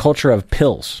a culture of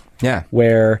pills. Yeah.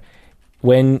 Where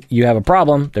when you have a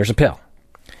problem, there's a pill.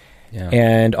 Yeah.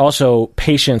 And also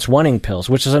patients wanting pills,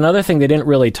 which is another thing they didn't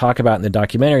really talk about in the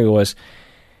documentary. Was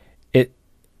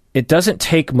it doesn't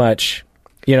take much,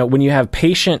 when you have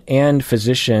patient and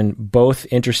physician both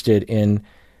interested in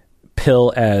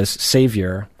pill as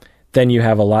savior, then you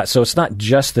have a lot. So it's not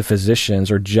just the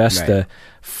physicians or just the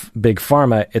big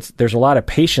pharma. There's a lot of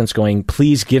patients going,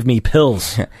 please give me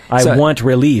pills. I want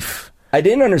relief. I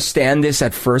didn't understand this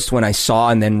at first when I saw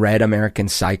and then read American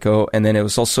Psycho, and then it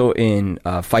was also in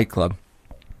Fight Club,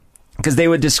 because they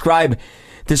would describe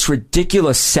this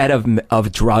ridiculous set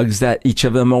of drugs that each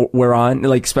of them were on.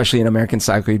 Like, especially in American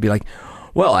Psycho, you'd be like,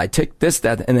 well, I took this,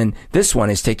 that, and then this one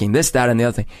is taking this, that, and the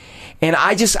other thing. And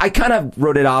I kind of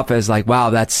wrote it off as like, wow,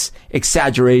 that's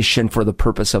exaggeration for the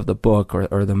purpose of the book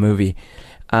or the movie.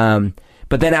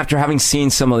 But then after having seen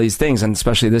some of these things, and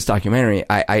especially this documentary,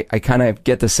 I kind of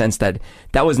get the sense that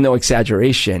was no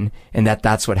exaggeration, and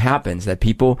that's what happens, that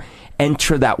people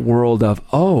enter that world of,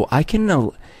 oh, I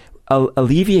can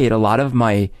alleviate a lot of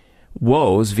my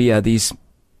woes via these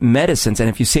medicines. And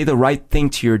if you say the right thing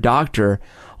to your doctor,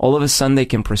 all of a sudden they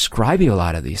can prescribe you a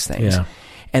lot of these things. Yeah.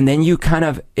 And then you kind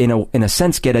of, in a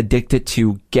sense, get addicted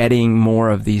to getting more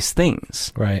of these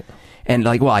things. Right. And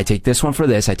like, well, I take this one for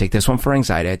this, I take this one for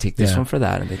anxiety, I take this one for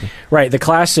that. Right. The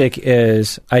classic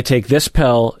is, I take this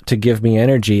pill to give me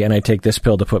energy, and I take this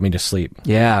pill to put me to sleep.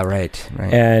 Yeah, right.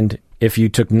 And if you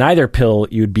took neither pill,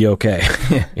 you'd be okay.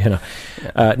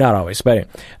 Not always. But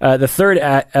anyway. The third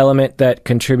element that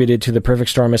contributed to the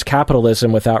perfect storm is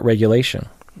capitalism without regulation.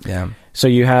 Yeah. So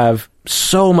you have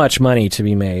so much money to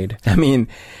be made. I mean,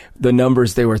 the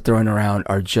numbers they were throwing around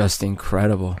are just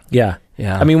incredible. Yeah.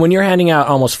 Yeah. I mean, when you're handing out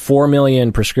almost 4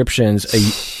 million prescriptions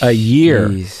a year,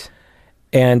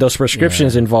 and those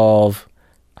prescriptions involve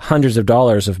hundreds of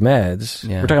dollars of meds,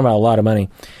 we're talking about a lot of money.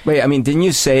 Wait, I mean, didn't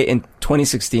you say in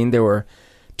 2016 there were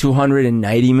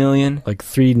 290 million? Like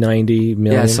 390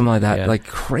 million? Yeah, something like that. Yeah. Like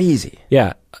crazy.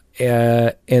 Yeah.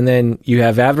 And then you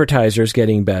have advertisers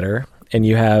getting better, and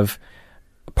you have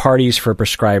parties for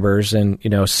prescribers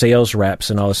and, sales reps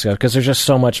and all this stuff, because there's just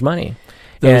so much money.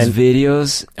 Those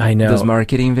videos, I know, those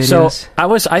marketing videos.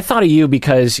 So I thought of you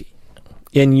because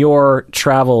in your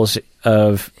travels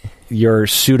of your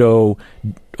pseudo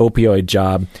opioid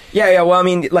job. Yeah. Well, I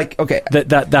mean, like, okay,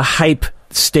 the hype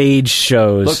stage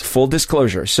shows. Look, full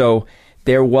disclosure. So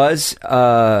there was,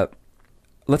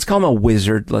 let's call him a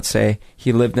wizard. Let's say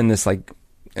he lived in this like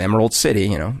Emerald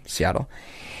City, Seattle,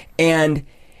 and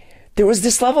there was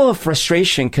this level of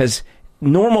frustration because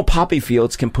normal poppy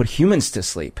fields can put humans to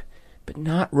sleep, but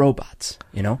not robots,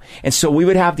 And so we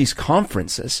would have these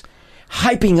conferences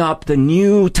hyping up the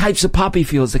new types of poppy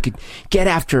fields that could get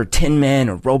after Tin Men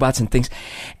or robots and things.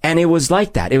 And it was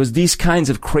like that. It was these kinds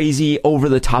of crazy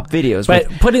over-the-top videos. But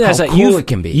putting that aside, cool it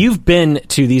can be. You've been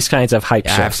to these kinds of hype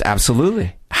shows.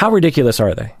 Absolutely. How ridiculous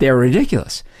are they? They're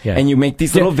ridiculous. Yeah. And you make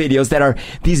these little videos that are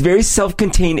these very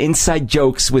self-contained inside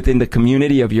jokes within the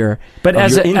community of your But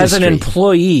as an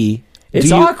employee... It's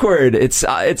awkward. It's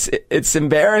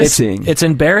embarrassing. It's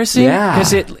embarrassing?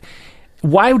 Yeah.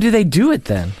 Why do they do it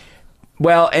then?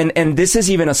 Well, and this is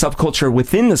even a subculture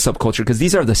within the subculture, because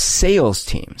these are the sales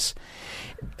teams.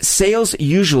 Sales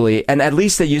usually, and at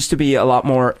least they used to be a lot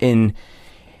more in...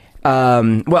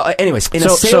 anyways, in a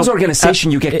sales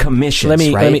organization, you get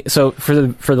commissions, right? So for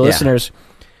the listeners,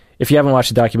 if you haven't watched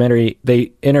the documentary,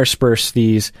 they intersperse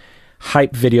these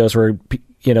hype videos where...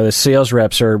 the sales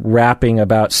reps are rapping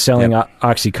about selling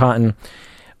OxyContin,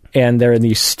 and they're in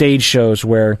these stage shows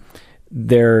where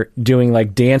they're doing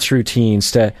like dance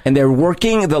routines and they're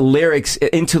working the lyrics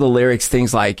into the lyrics,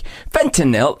 things like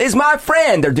fentanyl is my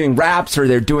friend. They're doing raps, or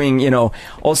they're doing,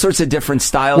 all sorts of different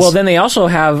styles. Well, then they also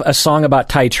have a song about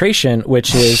titration,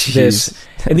 which is this,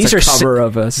 and these are cover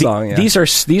of a song. Yeah. These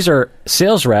are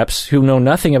sales reps who know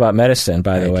nothing about medicine,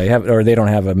 by the way, or they don't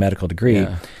have a medical degree,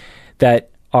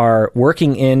 that are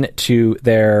working into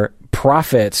their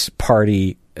profits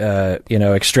party,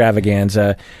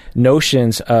 extravaganza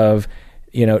notions of,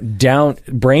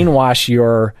 brainwash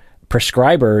your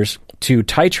prescribers to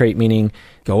titrate, meaning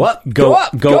go up,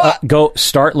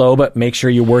 start low, but make sure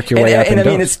you work your way up. And I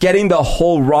mean, it's getting the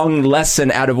whole wrong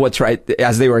lesson out of what's right,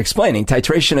 as they were explaining.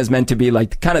 Titration is meant to be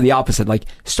like kind of the opposite, like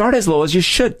start as low as you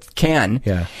can.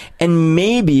 Yeah. And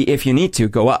maybe if you need to,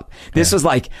 go up. This was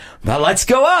like, well, let's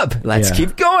go up. Let's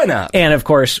keep going up. And of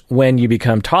course, when you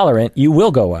become tolerant, you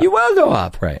will go up. You will go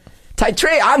up. Right.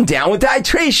 I'm down with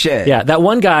titration. Yeah, that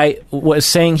one guy was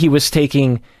saying he was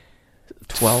taking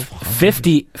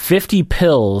 50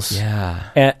 pills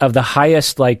of the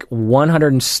highest, like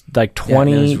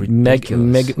 120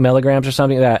 milligrams or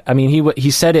something like that. I mean,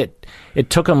 he said it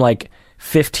took him like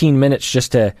 15 minutes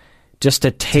just to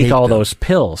take all those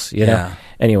pills,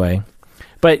 Anyway,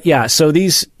 but yeah, so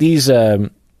these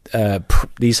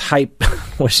hype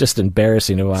was just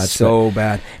embarrassing to watch. So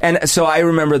bad. And so I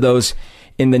remember those.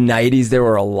 In the 90s, there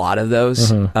were a lot of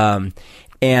those.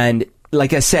 And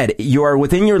like I said, you're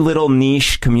within your little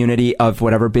niche community of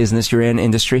whatever business you're in,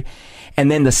 industry. And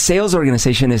then the sales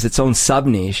organization is its own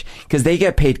sub-niche because they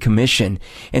get paid commission.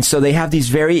 And so they have these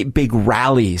very big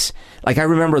rallies. Like I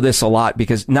remember this a lot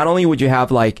because not only would you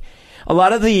have like a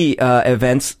lot of the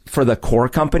events for the core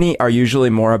company are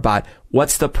usually more about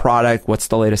what's the product, what's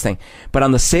the latest thing. But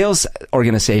on the sales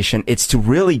organization, it's to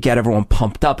really get everyone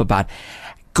pumped up about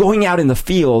going out in the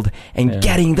field and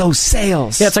getting those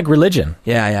sales. Yeah, it's like religion.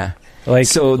 Yeah. Like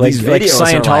these videos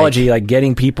like Scientology, like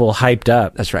getting people hyped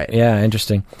up. That's right. Yeah,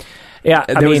 interesting. Yeah,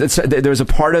 there was a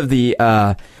part of the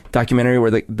documentary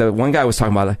where the one guy was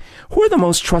talking about who are the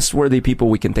most trustworthy people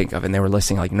we can think of, and they were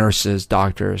listing like nurses,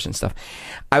 doctors, and stuff.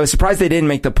 I was surprised they didn't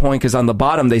make the point because on the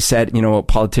bottom they said,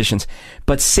 politicians,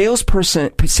 but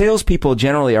salespeople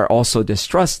generally are also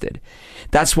distrusted.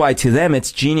 That's why to them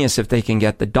it's genius if they can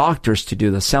get the doctors to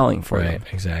do the selling for them.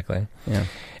 Right, exactly. Yeah.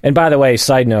 And by the way,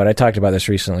 side note, I talked about this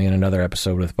recently in another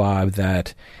episode with Bob,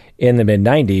 that in the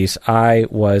mid-90s, I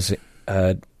was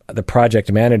the project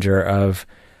manager of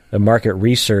the market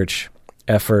research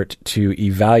effort to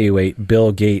evaluate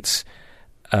Bill Gates'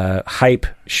 hype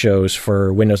shows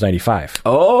for Windows 95.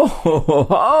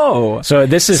 Oh. So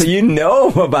this is... So you know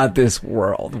about this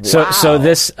world. Wow. So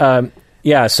this... so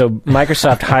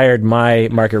Microsoft hired my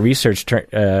market research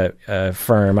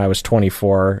firm. I was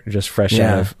 24, just fresh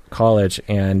out of college,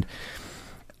 and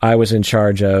I was in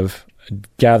charge of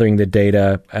gathering the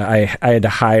data. I had to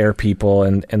hire people,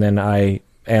 and then I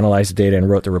analyzed the data and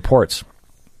wrote the reports.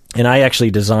 And I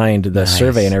actually designed the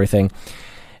survey and everything.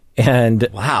 And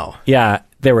wow. Yeah,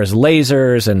 there was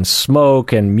lasers and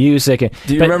smoke and music.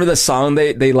 Do you remember the song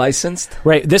they licensed?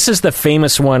 Right. This is the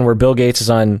famous one where Bill Gates is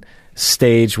on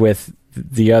stage with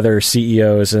the other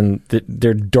CEOs and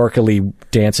they're dorkily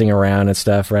dancing around and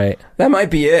stuff, right? That might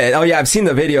be it. Oh yeah, I've seen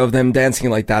the video of them dancing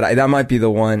like that. That might be the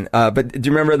one. But do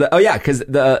you remember because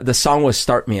the song was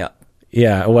 "Start Me Up"?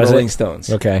 Yeah, it was Rolling Stones.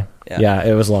 Okay, yeah,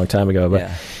 it was a long time ago,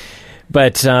 but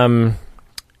but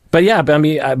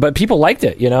people liked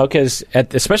it, because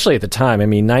especially at the time. I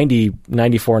mean, 90,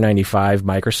 94, 95,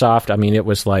 Microsoft. I mean, it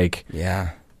was like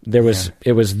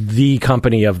it was the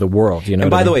company of the world, And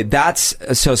by the way,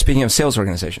 so speaking of sales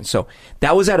organizations, so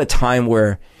that was at a time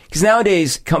where, because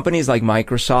nowadays companies like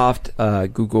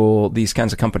Microsoft, Google, these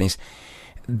kinds of companies,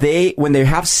 when they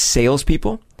have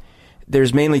salespeople,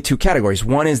 there's mainly two categories.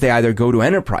 One is they either go to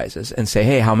enterprises and say,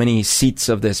 hey, how many seats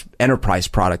of this enterprise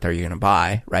product are you going to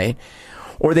buy, right?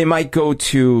 Or they might go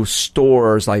to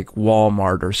stores like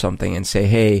Walmart or something and say,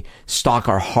 hey, stock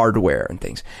our hardware and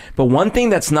things. But one thing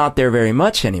that's not there very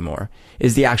much anymore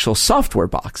is the actual software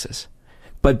boxes.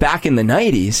 But back in the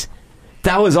 90s,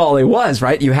 that was all it was,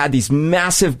 right? You had these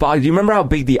massive boxes. Do you remember how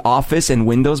big the Office and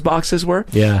Windows boxes were?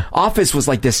 Yeah. Office was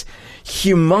like this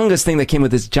humongous thing that came with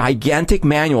this gigantic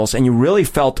manuals, and you really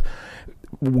felt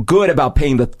good about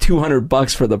paying the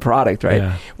 $200 for the product, right?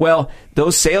 Yeah. Well,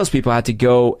 those salespeople had to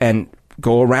go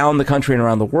around the country and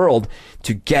around the world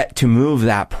to move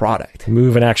that product.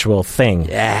 Move an actual thing.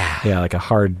 Yeah. Yeah, like a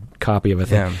hard copy of a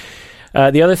thing.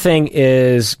 Yeah. The other thing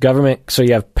is government. So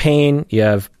you have pain, you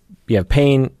have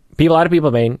pain. A lot of people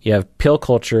have pain. You have pill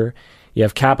culture. You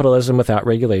have capitalism without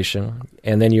regulation.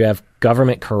 And then you have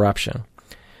government corruption.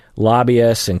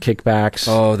 lobbyists and kickbacks.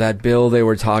 Oh, that bill they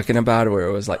were talking about, where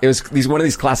it was one of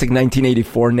these classic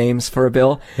 1984 names for a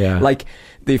bill. Yeah. Like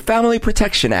the Family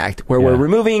Protection Act, where we're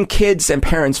removing kids and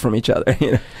parents from each other.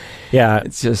 You know? Yeah.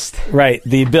 It's just... Right.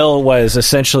 The bill was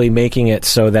essentially making it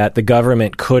so that the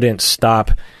government couldn't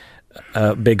stop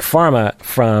Big Pharma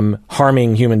from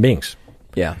harming human beings.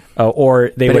 Yeah.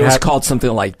 Or they but would it was have... called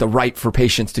something like the right for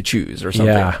patients to choose or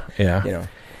something. Yeah. You know.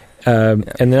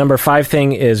 And the number 5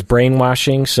 thing is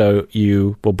brainwashing. So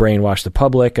you will brainwash the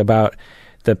public about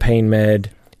the pain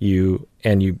med. You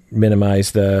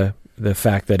minimize the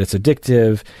fact that it's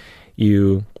addictive.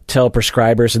 You tell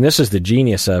prescribers, and this is the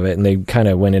genius of it, and they kind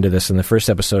of went into this in the first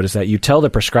episode, is that you tell the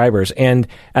prescribers, and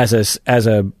as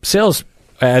a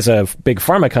big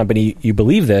pharma company, you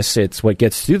believe this. It's what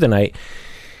gets through the night.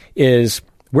 Is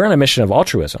we're on a mission of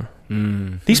altruism.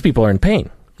 These people are in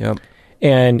pain. Yep.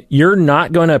 And you're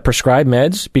not going to prescribe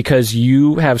meds because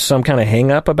you have some kind of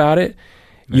hang up about it.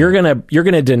 You're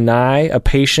gonna deny a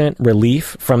patient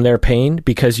relief from their pain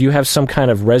because you have some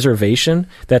kind of reservation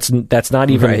that's not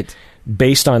even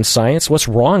based on science. What's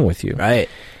wrong with you? Right.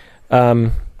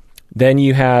 Then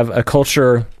you have a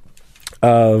culture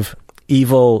of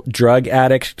evil drug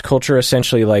addict culture,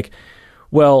 essentially like,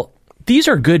 well, these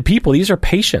are good people. These are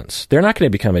patients. They're not going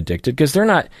to become addicted because they're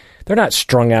not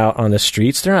strung out on the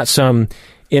streets. They're not some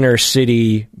inner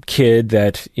city kid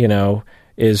that,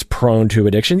 is prone to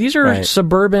addiction. These are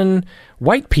suburban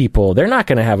white people. They're not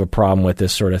going to have a problem with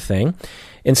this sort of thing.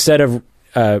 Instead of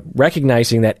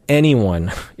recognizing that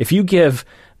anyone, if you give,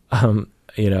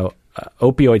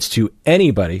 opioids to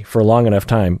anybody for a long enough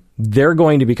time, they're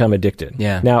going to become addicted.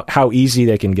 Yeah. Now, how easy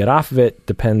they can get off of it,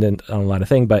 dependent on a lot of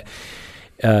things, but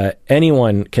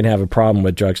anyone can have a problem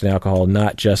with drugs and alcohol,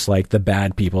 not just like the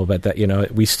bad people, but that,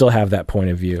 we still have that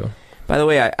point of view. By the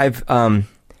way, I've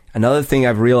another thing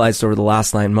I've realized over the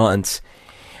last 9 months,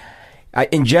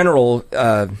 in general,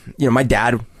 my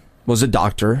dad was a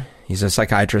doctor. He's a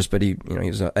psychiatrist, but he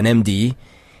was an MD,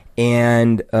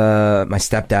 and my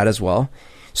stepdad as well.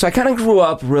 So I kind of grew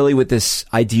up really with this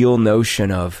ideal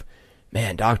notion of,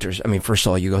 man, doctors. I mean, first of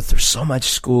all, you go through so much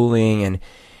schooling,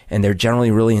 and they're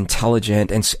generally really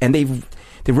intelligent, and they've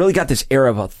really got this air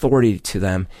of authority to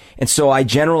them. And so I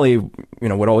generally,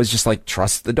 would always just like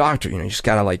trust the doctor. You just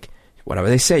gotta like, whatever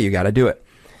they say, you gotta do it.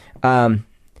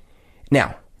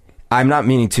 Now, I'm not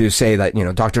meaning to say that,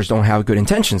 doctors don't have good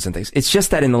intentions and things. It's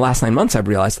just that in the last 9 months, I've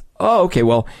realized, oh, okay,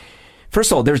 well,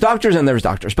 first of all, there's doctors and there's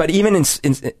doctors. But even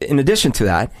in addition to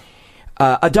that,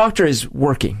 a doctor is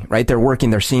working, right? They're working,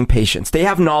 they're seeing patients. They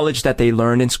have knowledge that they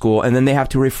learned in school, and then they have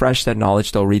to refresh that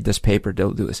knowledge. They'll read this paper,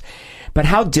 they'll do this. But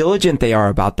how diligent they are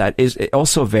about that it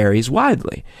also varies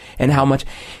widely. And how much.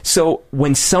 So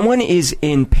when someone is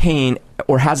in pain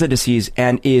or has a disease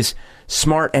and is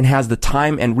smart and has the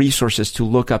time and resources to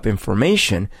look up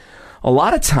information, a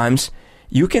lot of times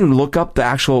you can look up the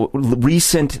actual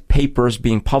recent papers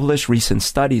being published, recent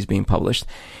studies being published,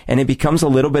 and it becomes a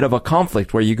little bit of a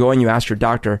conflict where you go and you ask your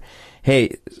doctor,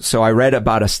 hey, so I read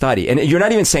about a study. And you're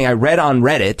not even saying I read on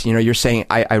Reddit, you're saying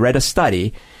I read a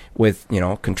study with,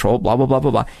 control, blah, blah, blah,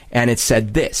 blah, blah, and it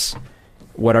said this.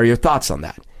 What are your thoughts on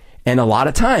that? And a lot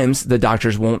of times the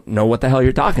doctors won't know what the hell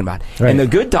you're talking about. Right. And the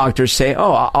good doctors say,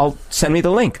 oh, I'll send me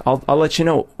the link. I'll let you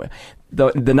know.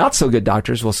 The not so good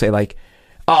doctors will say like,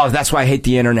 oh, that's why I hate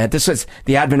the internet. This is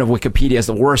the advent of Wikipedia is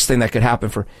the worst thing that could happen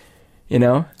for,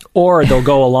 Or they'll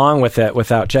go along with it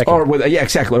without checking. Yeah,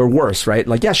 exactly. Or worse, right?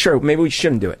 Like, yeah, sure, maybe we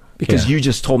shouldn't do it because you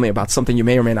just told me about something you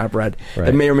may or may not have read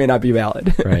that may or may not be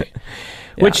valid. Right.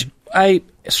 Yeah. Which I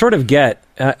sort of get.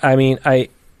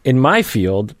 In my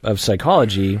field of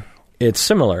psychology, it's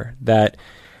similar that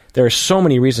there are so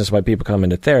many reasons why people come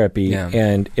into therapy,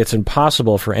 and it's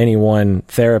impossible for any one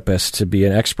therapist to be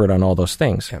an expert on all those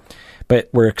things. Yeah. But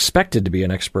we're expected to be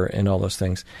an expert in all those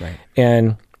things. Right.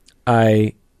 And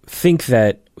I think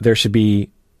that there should be,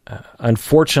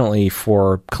 unfortunately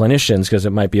for clinicians, because it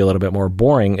might be a little bit more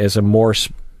boring, is a more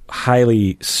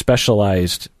highly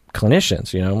specialized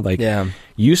clinicians,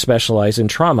 you specialize in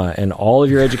trauma and all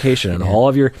of your education and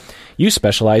you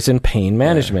specialize in pain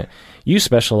management. You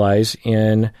specialize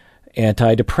in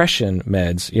antidepressant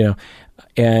meds,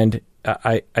 and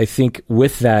I think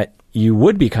with that, you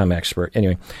would become expert.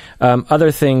 Anyway,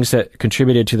 other things that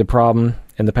contributed to the problem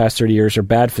in the past 30 years are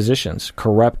bad physicians,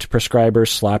 corrupt prescribers,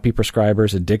 sloppy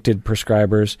prescribers, addicted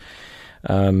prescribers,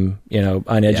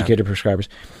 uneducated prescribers.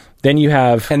 Then you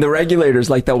have... And the regulators,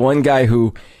 like that one guy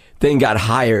who then got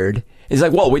hired, is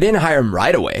like, well, we didn't hire him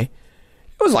right away.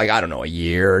 It was like, I don't know, a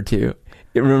year or two.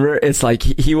 Remember, it's like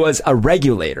he was a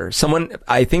regulator, someone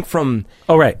I think from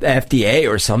the FDA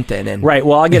or something. And right.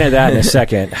 Well, I'll get into that in a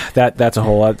second. That's a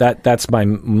whole that's my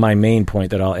main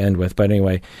point that I'll end with. But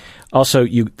anyway, also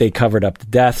they covered up the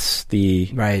deaths,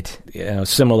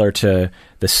 similar to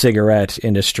the cigarette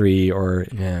industry or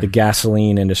the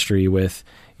gasoline industry with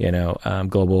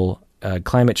global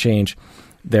climate change.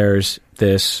 There's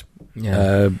this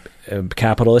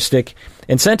capitalistic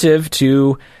incentive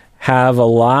to have a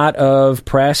lot of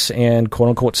press and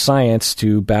quote-unquote science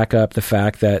to back up the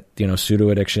fact that,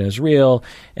 pseudo-addiction is real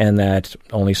and that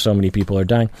only so many people are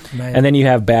dying. Right. And then you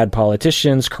have bad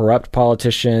politicians, corrupt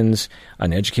politicians,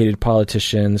 uneducated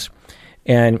politicians,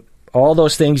 and all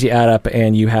those things you add up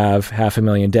and you have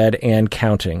 500,000 dead and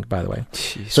counting, by the way.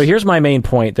 Jeez. So here's my main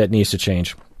point that needs to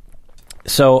change.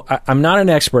 So I'm not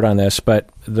an expert on this, but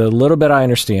the little bit I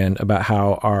understand about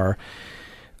how our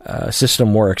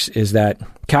system works is that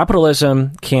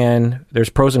capitalism there's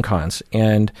pros and cons.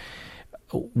 And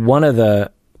one of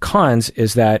the cons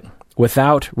is that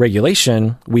without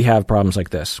regulation, we have problems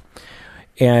like this.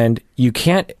 And you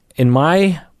can't, in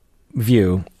my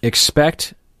view,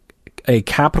 expect a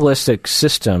capitalistic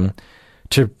system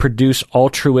to produce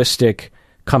altruistic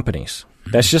companies.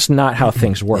 That's just not how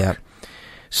things work. Yeah.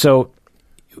 So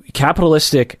a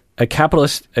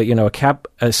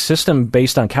system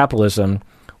based on capitalism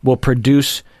will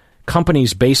produce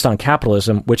companies based on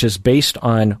capitalism, which is based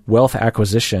on wealth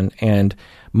acquisition and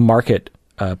market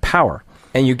power.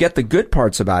 And you get the good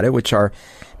parts about it, which are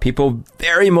people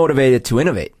very motivated to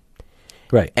innovate.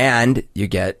 Right. And you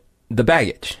get the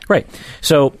baggage. Right.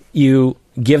 So you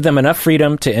give them enough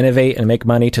freedom to innovate and make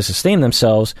money to sustain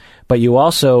themselves, but you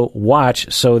also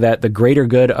watch so that the greater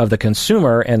good of the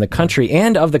consumer and the country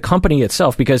and of the company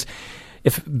itself, because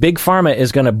if Big Pharma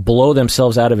is going to blow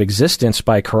themselves out of existence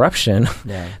by corruption,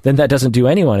 then that doesn't do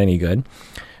anyone any good.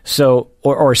 So,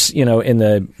 or in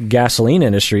the gasoline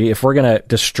industry, if we're going to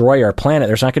destroy our planet,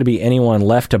 there's not going to be anyone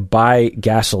left to buy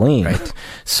gasoline. Right.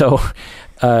 So,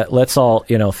 let's all,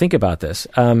 think about this.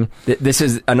 This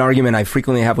is an argument I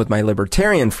frequently have with my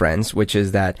libertarian friends, which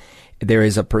is that there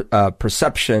is a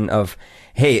perception of,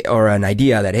 or an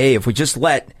idea that, if we just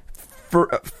let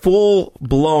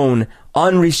full-blown,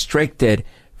 unrestricted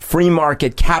free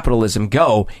market capitalism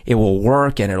go, it will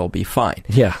work and it'll be fine.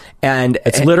 Yeah. And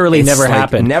it's literally never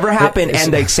happened. Never happened.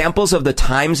 And the examples of the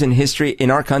times in history in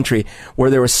our country where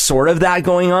there was sort of that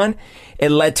going on, it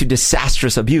led to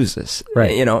disastrous abuses.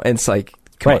 Right. And it's like,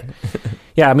 come on.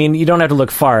 Yeah, I mean, you don't have to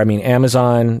look far. I mean,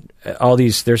 Amazon, all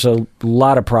these, there's a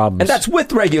lot of problems. And that's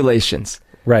with regulations.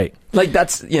 Right. Like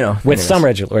that's, with some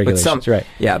regulations. Right.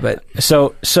 Yeah, but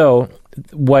So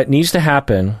what needs to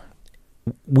happen,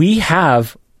 we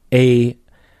have an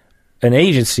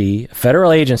agency, a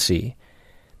federal agency,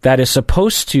 that is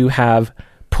supposed to have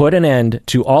put an end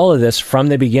to all of this from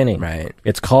the beginning. Right.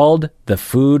 It's called the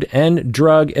Food and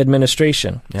Drug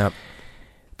Administration. Yep.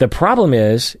 The problem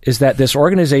is that this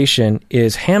organization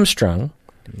is hamstrung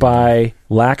by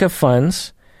lack of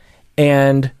funds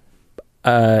and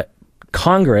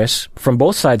Congress from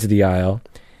both sides of the aisle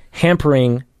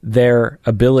hampering their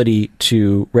ability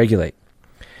to regulate.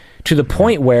 To the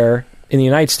point where in the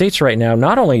United States right now,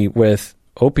 not only with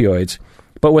opioids,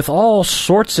 but with all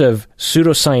sorts of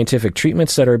pseudoscientific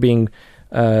treatments that are being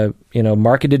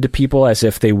marketed to people as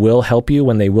if they will help you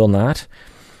when they will not,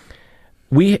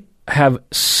 we have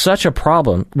such a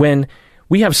problem when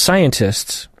we have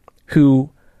scientists who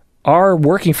are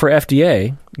working for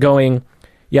FDA going,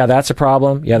 yeah, that's a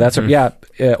problem. Yeah,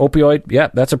 opioid. Yeah,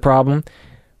 that's a problem.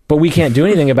 But we can't do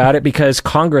anything about it because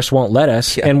Congress won't let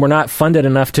us, and we're not funded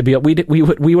enough to be. We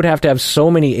would have to have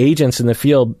so many agents in the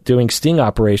field doing sting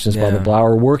operations, blah blah blah,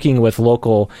 or working with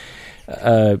local,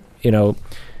 law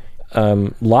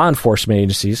enforcement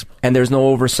agencies. And there's no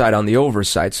oversight on the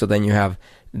oversight. So then you have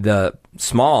the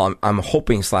small, I'm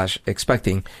hoping /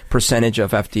 expecting percentage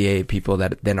of FDA people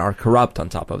that then are corrupt on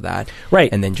top of that,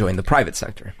 right? And then join the private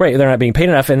sector, right? They're not being paid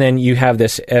enough, and then you have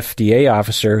this FDA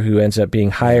officer who ends up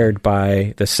being hired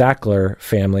by the Sackler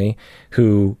family,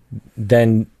 who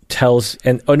then tells,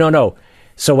 and no.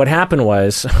 So what happened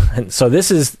was, and so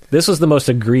this was the most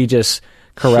egregious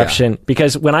corruption,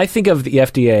 because when I think of the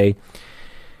FDA,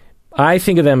 I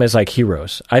think of them as like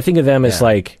heroes. I think of them as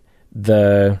like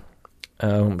the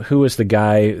who was the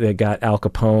guy that got Al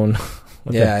Capone?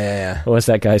 What was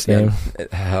that guy's name?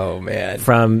 Oh, man.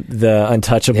 From the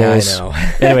Untouchables. Yeah,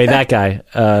 I know. Anyway, that guy.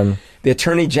 The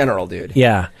Attorney General, dude.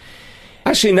 Yeah.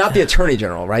 Actually, not the Attorney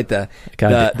General, right? The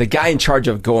guy in charge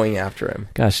of going after him.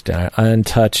 Gosh darn it.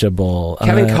 Untouchable.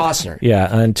 Kevin Costner. Yeah,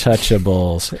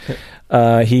 Untouchables.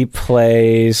 He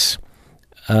plays...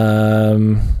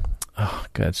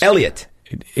 Elliot.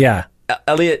 Yeah.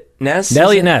 Elliot Ness?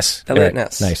 Elliot Ness. Elliot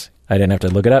Ness. Nice. I didn't have to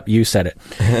look it up. You said it.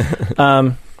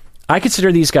 I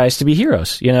consider these guys to be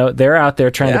heroes. You know, they're out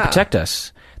there trying to protect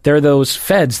us. They're those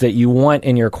feds that you want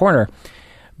in your corner,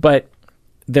 but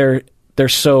they're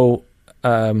so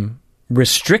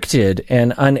restricted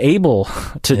and unable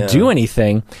to do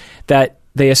anything that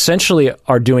they essentially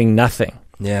are doing nothing.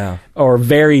 Yeah. Or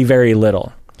very, very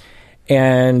little.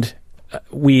 And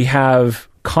we have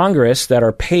Congress that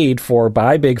are paid for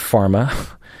by Big Pharma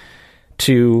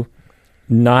to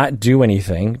not do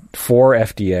anything for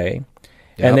FDA. Yep.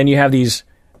 And then you have these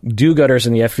do-gooders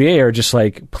in the FDA are just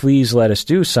like, please let us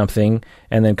do something.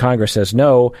 And then Congress says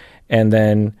no. And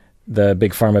then the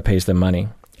Big Pharma pays them money.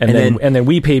 And then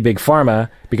we pay Big Pharma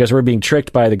because we're being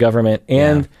tricked by the government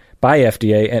and by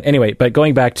FDA. And anyway, but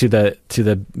going back to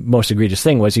the most egregious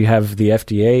thing was you have the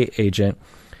FDA agent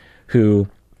who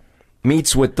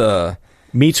meets with the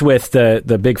Big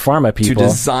Pharma people to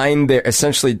design their,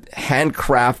 essentially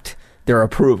handcraft their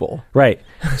approval. Right.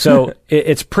 So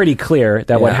it's pretty clear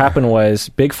that what happened was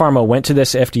Big Pharma went to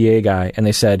this FDA guy and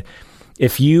they said,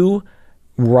 if you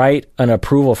write an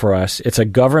approval for us, it's a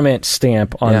government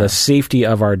stamp on the safety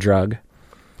of our drug.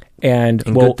 And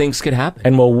good things could happen.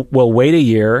 And we'll wait a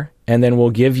year and then we'll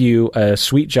give you a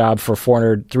sweet job for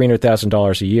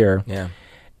 $300,000 a year. Yeah.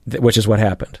 Which is what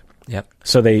happened. Yep.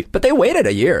 But they waited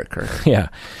a year, Kurt. Yeah.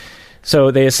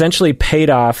 So they essentially paid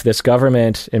off this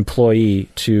government employee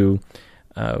to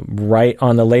write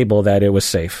on the label that it was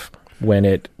safe when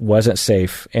it wasn't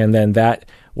safe, and then that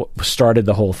started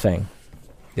the whole thing.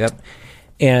 Yep.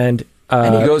 And he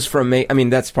goes from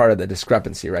that's part of the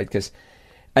discrepancy, right? Because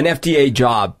an FDA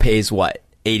job pays what,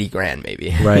 $80,000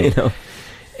 maybe, right? You know?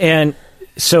 And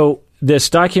so this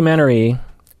documentary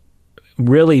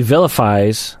really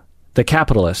vilifies the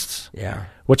capitalists,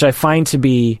 which I find to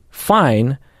be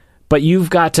fine, but you've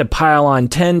got to pile on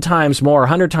 10 times more,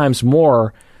 100 times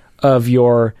more of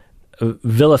your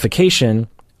vilification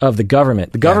of the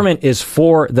government. The government is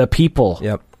for the people.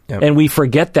 Yep. And we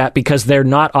forget that because they're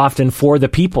not often for the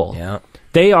people. Yep.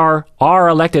 They are our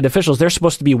elected officials. They're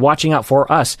supposed to be watching out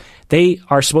for us. They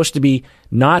are supposed to be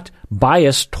not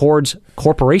biased towards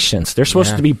corporations. They're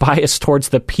supposed to be biased towards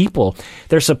the people.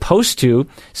 They're supposed to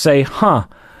say,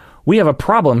 we have a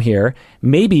problem here.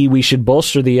 Maybe we should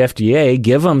bolster the FDA,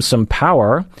 give them some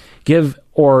power,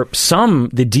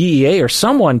 the DEA or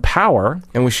someone power.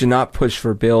 And we should not push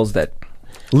for bills that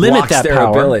limit that their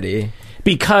power ability.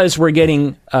 Because we're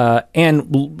getting,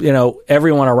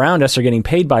 everyone around us are getting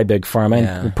paid by Big Pharma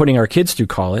and we're putting our kids through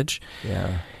college.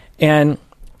 Yeah. And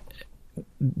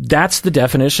that's the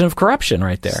definition of corruption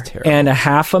right there. And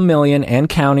 500,000 and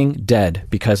counting dead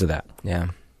because of that. Yeah.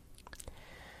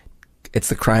 It's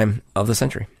the crime of the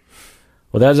century.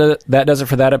 Well, that does it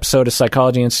for that episode of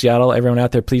Psychology in Seattle. Everyone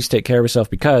out there, please take care of yourself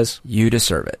because you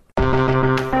deserve it.